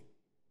me,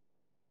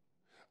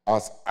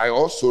 as I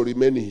also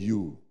remain in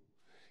you.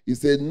 He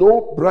said,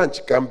 no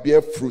branch can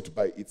bear fruit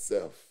by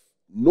itself.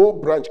 No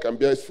branch can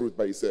bear fruit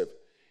by itself.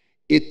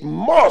 It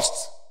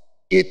must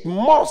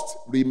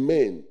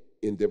remain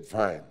in the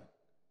vine.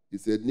 He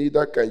said,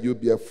 neither can you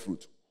bear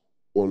fruit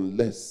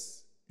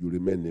unless you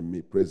remain in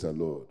me. Praise the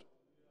Lord.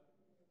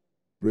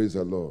 Praise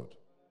the Lord.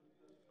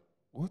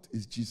 What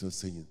is Jesus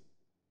saying?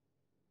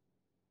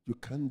 You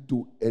can't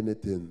do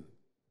anything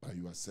by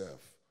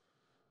yourself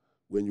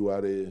when you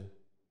are a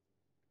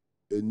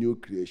new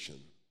creation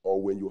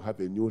or when you have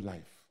a new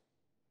life.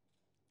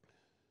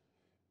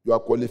 Your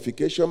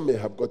qualification may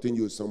have gotten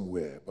you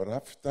somewhere, but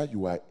after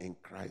you are in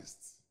Christ,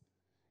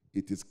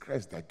 it is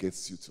Christ that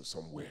gets you to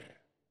somewhere.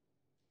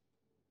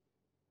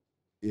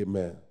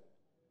 Amen.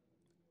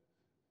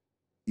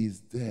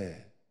 Is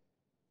there.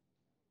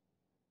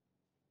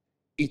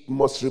 It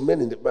must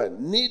remain in the vine.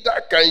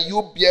 Neither can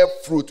you bear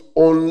fruit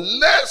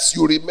unless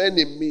you remain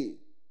in me.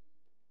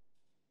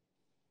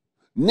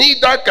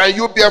 Neither can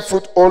you bear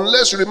fruit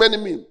unless you remain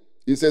in me.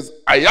 He says,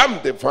 I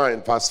am the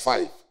vine, verse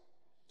 5.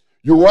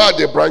 You are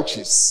the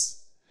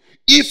branches.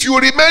 If you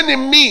remain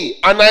in me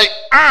and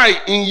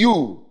I in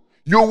you,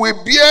 you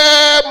will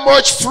bear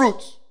much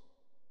fruit.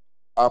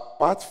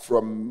 Apart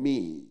from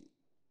me.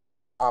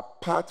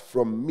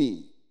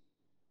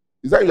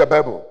 Is that in your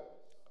Bible?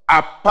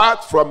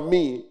 Apart from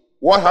me,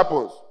 what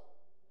happens?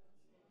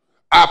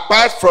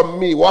 Apart from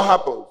me, what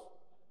happens?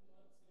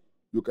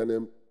 You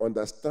can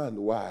understand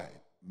why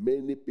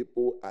many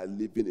people are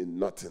living in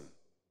nothing.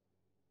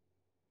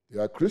 They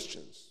are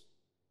Christians.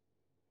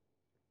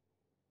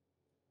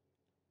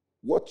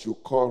 What you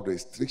call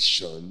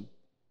restriction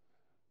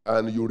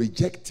and you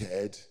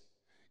rejected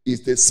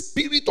is the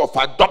spirit of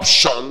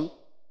adoption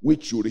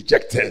which you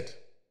rejected.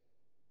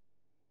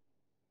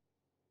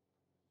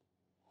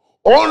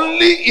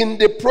 Only in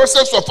the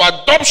process of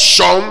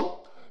adoption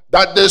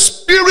that the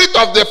spirit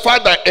of the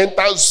Father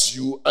enters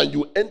you and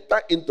you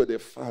enter into the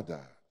Father.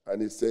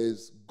 And it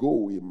says,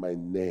 go in my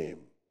name.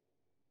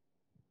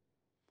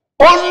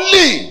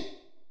 Only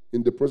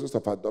in the process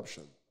of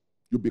adoption,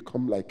 you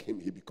become like him.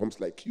 He becomes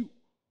like you.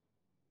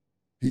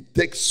 He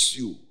takes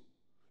you.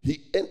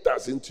 He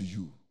enters into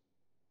you.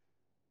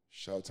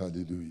 Shout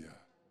hallelujah.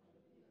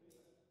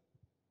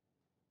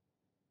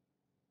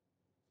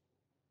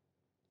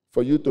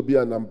 For you to be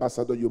an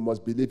ambassador, you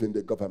must believe in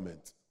the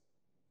government.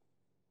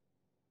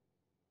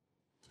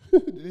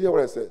 Did you hear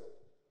what I said?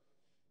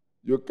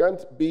 You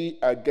can't be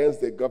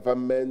against the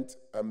government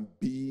and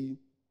be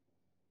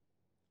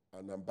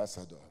an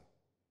ambassador.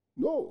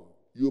 No,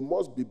 you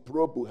must be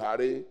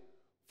pro-Buhari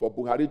for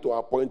Buhari to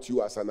appoint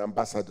you as an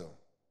ambassador.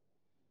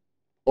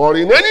 Or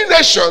in any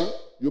nation,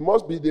 you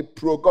must be the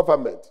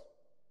pro-government.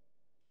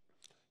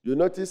 You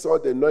notice all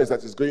the noise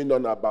that is going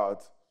on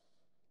about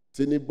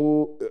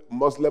Tinubu,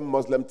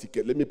 Muslim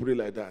ticket. Let me put it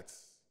like that.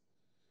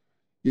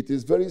 It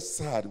is very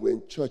sad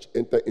when church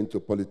enter into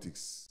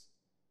politics.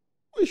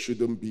 We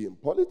shouldn't be in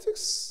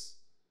politics.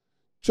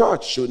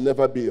 Church should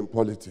never be in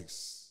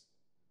politics.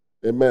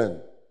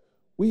 Amen.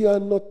 We are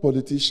not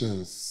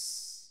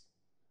politicians.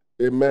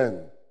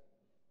 Amen.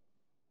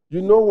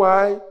 You know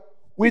why?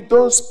 We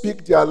don't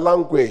speak their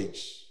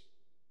language.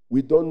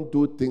 We don't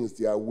do things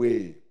their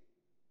way.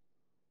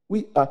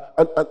 We are,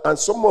 and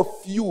some of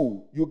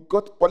you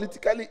got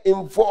politically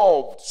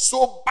involved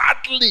so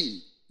badly,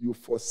 you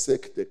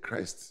forsake the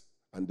Christ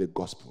and the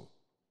gospel.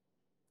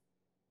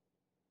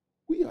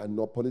 We are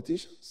not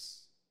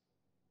politicians.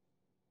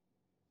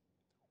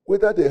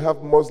 Whether they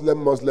have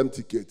Muslim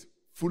ticket,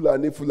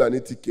 Fulani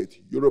ticket,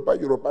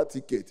 Yoruba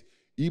ticket,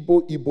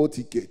 Igbo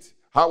ticket,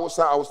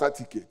 Hausa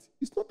ticket,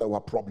 it's not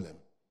our problem.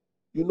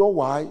 You know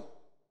why?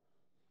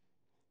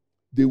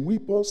 The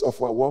weapons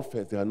of our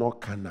warfare, they are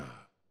not carnal.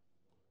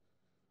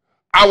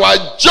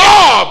 Our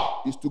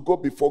job is to go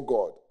before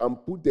God and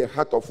put the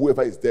heart of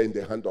whoever is there in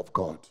the hand of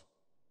God.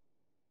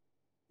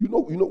 You know,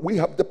 we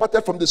have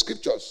departed from the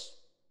scriptures.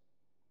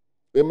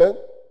 Amen.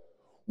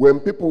 When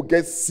people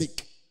get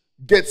sick,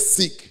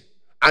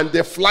 and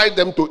they fly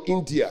them to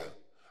India,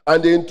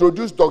 and they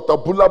introduce Dr.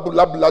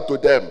 Bula to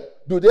them,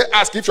 do they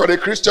ask if you're a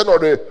Christian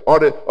or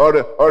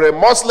a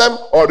Muslim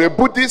or a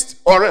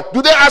Buddhist?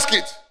 Do they ask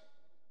it?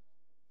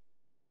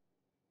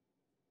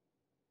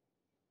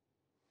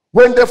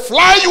 When they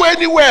fly you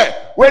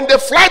anywhere, when they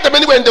fly them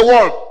anywhere in the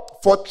world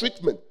for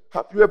treatment,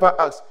 have you ever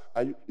asked,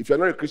 if you're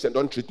not a Christian,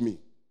 don't treat me?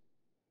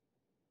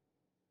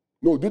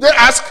 No. Do they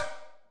ask?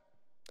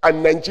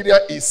 And Nigeria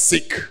is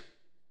sick.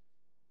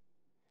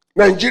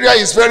 Nigeria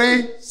is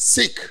very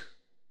sick.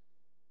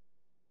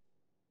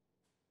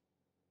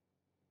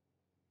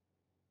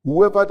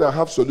 Whoever that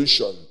have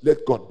solution,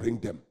 let God bring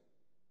them.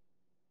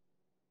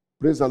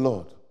 Praise the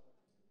Lord.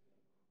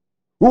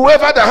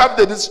 Whoever that have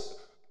this,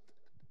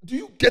 do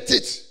you get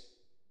it?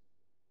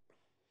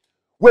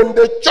 When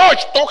the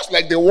church talks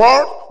like the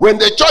world, when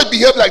the church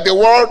behaves like the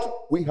world,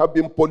 we have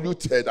been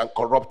polluted and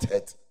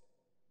corrupted.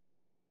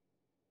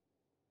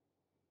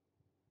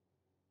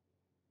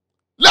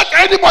 Let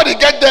anybody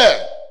get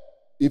there,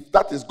 if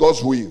that is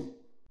God's will.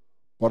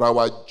 But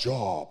our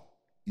job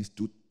is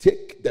to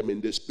take them in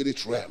the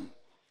spirit realm,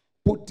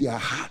 put their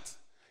heart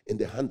in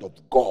the hand of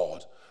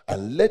God,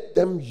 and let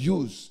them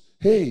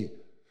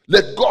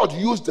let God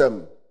use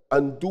them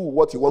and do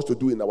what he wants to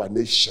do in our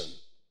nation.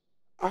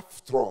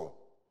 After all,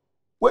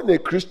 when a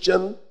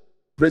Christian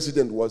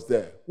president was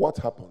there, what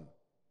happened?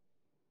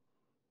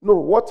 No,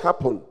 what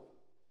happened?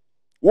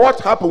 What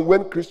happened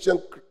when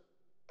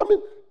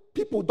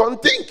people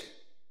don't think.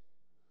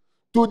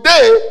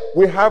 Today,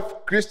 we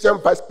have Christian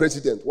vice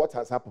president. What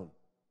has happened?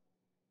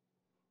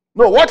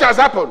 No, what has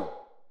happened?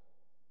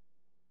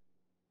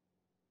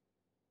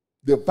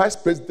 The vice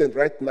president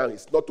right now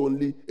is not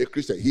only a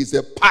Christian, he's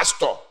a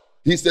pastor.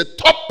 He's the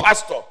top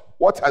pastor.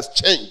 What has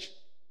changed?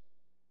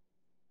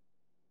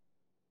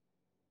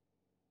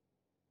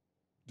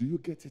 Do you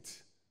get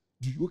it?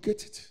 Do you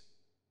get it?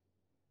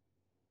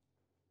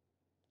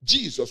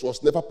 Jesus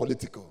was never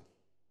political.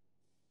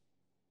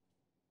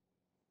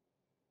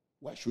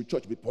 Why should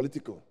church be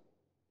political?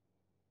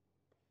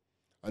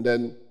 And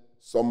then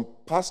some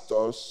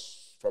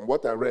pastors, from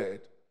what I read,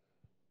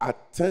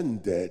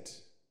 attended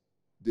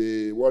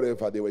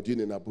whatever they were doing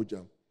in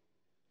Abuja.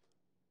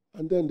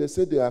 And then they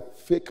said they are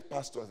fake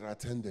pastors that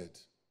attended.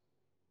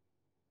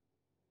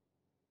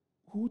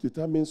 Who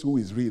determines who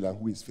is real and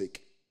who is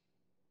fake?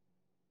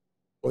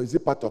 Or is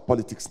it part of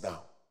politics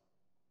now?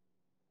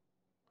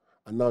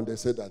 And now they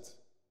say that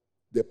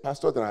the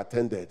pastors that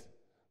attended,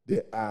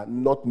 they are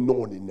not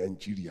known in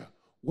Nigeria.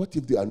 What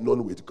if they are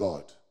known with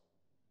God?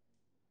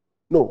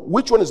 No,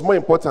 which one is more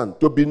important?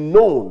 To be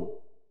known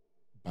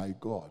by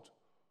God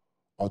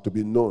or to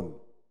be known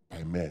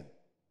by men?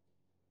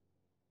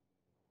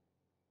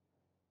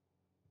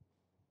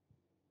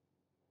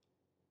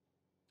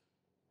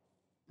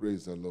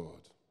 Praise the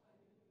Lord.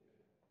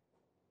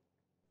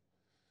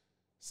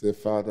 Say,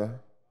 Father,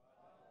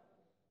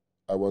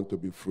 I want to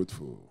be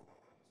fruitful.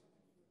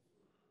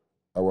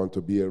 I want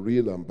to be a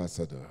real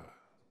ambassador.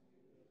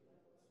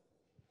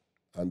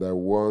 And I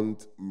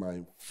want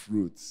my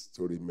fruits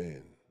to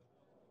remain.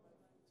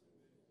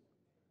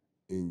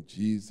 In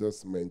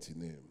Jesus' mighty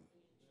name.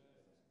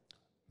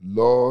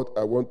 Lord,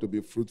 I want to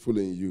be fruitful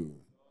in you.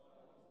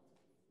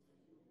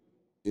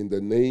 In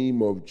the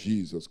name of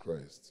Jesus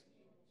Christ.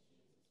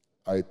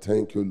 I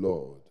thank you,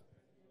 Lord,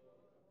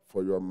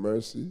 for your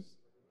mercies,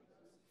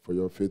 for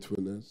your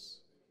faithfulness,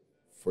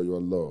 for your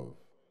love.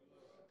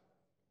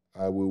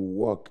 I will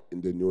walk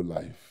in the new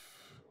life.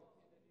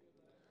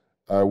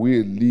 I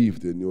will live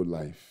the new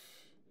life.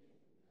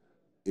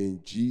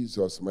 In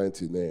Jesus'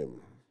 mighty name,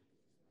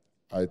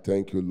 I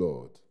thank you,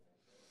 Lord.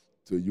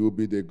 To you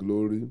be the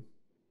glory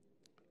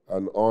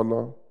and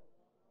honor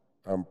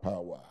and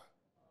power.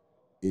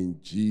 In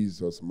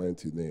Jesus'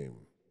 mighty name.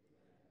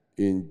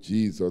 In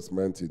Jesus'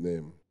 mighty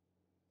name.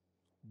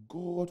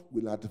 God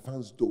will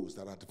advance those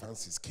that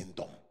advance his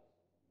kingdom.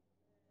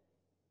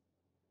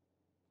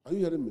 Are you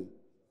hearing me?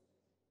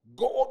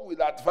 God will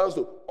advance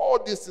those.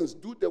 All these things.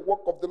 Do the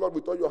work of the Lord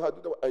with all your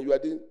heart. And you are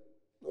doing,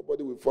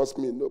 nobody will force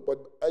me. Nobody.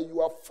 And you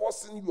are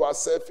forcing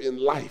yourself in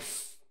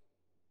life.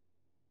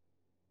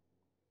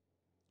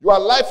 Your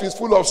life is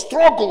full of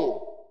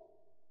struggle.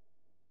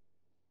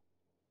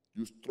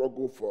 You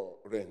struggle for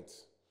rent.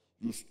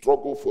 You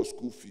struggle for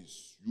school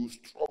fees. You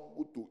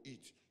struggle to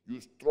eat.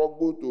 You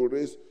struggle to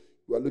raise.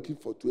 You are looking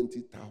for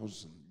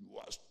 20,000. You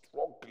are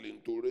struggling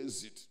to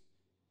raise it.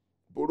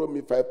 Borrow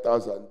me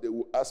 5,000. They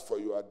will ask for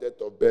your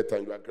date of birth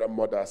and your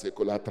grandmother as a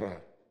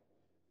collateral.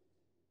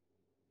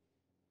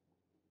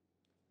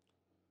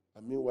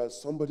 And meanwhile,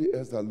 somebody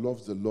else that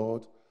loves the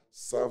Lord,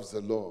 serves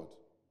the Lord,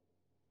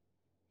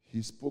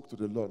 he spoke to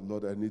the Lord,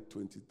 Lord, I need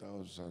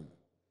 20,000.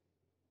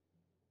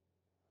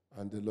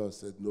 And the Lord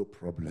said, no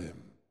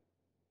problem.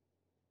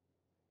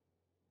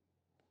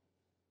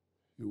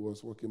 He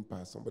was walking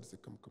past. Somebody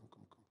said, come.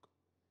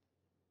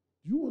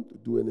 You want to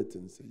do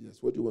anything? He said, yes.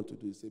 What do you want to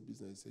do? He said,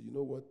 business. He said, you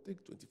know what?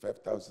 Take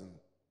 25,000.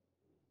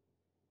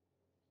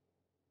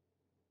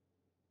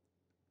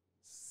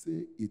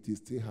 Say it is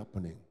still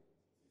happening.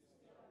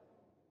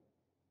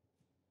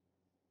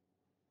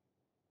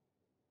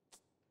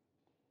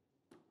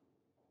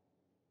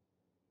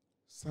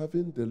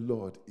 Serving the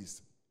Lord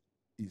is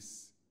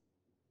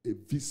a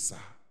visa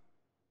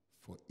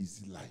for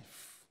easy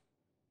life.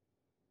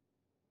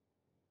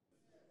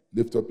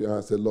 Lift up your hand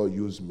and say, Lord,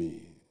 use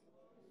me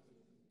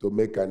to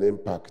make an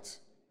impact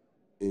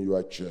in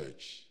your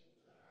church.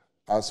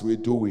 As we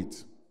do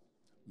it,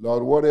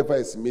 Lord, whatever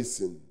is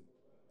missing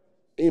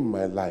in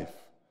my life,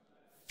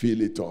 fill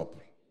it up.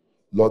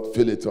 Lord,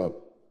 fill it up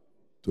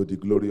to the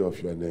glory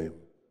of your name.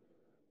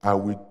 I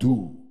will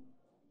do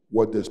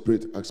what the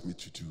Spirit asks me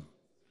to do.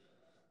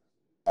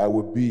 I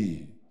will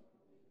be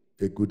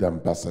a good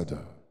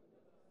ambassador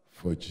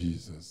for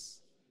Jesus.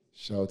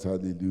 Shout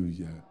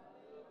hallelujah.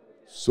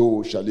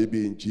 So shall it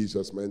be in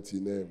Jesus' mighty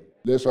name.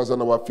 Let's rise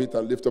on our feet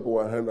and lift up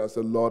our hand and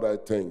say, Lord, I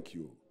thank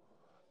you.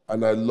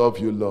 And I love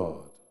you,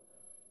 Lord.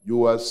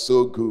 You are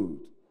so good.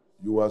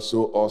 You are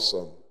so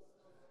awesome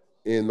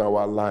in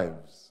our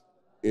lives,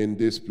 in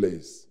this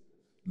place.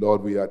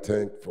 Lord, we are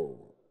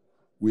thankful.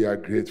 We are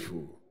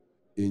grateful.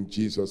 In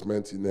Jesus'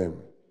 mighty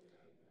name,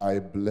 I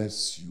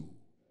bless you.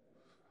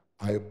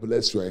 I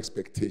bless your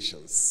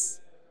expectations.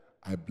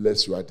 I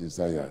bless your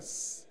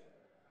desires.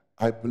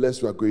 I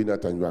bless you are going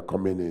out and you are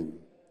coming in.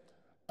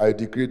 I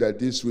decree that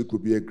this week will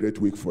be a great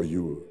week for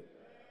you.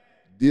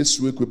 This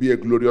week will be a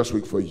glorious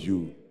week for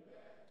you.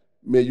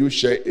 May you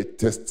share a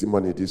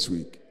testimony this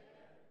week.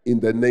 In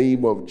the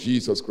name of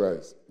Jesus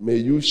Christ, may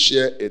you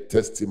share a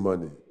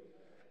testimony.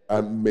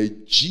 And may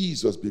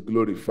Jesus be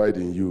glorified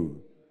in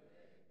you.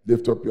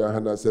 Lift up your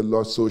hand and say,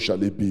 Lord, so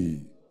shall it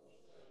be.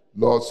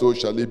 Lord, so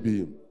shall it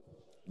be.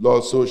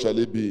 Lord, so shall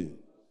it be.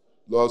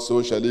 Lord,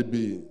 so shall it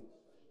be.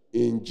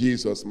 In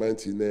Jesus'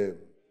 mighty name.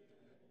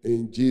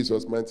 In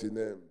Jesus' mighty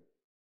name.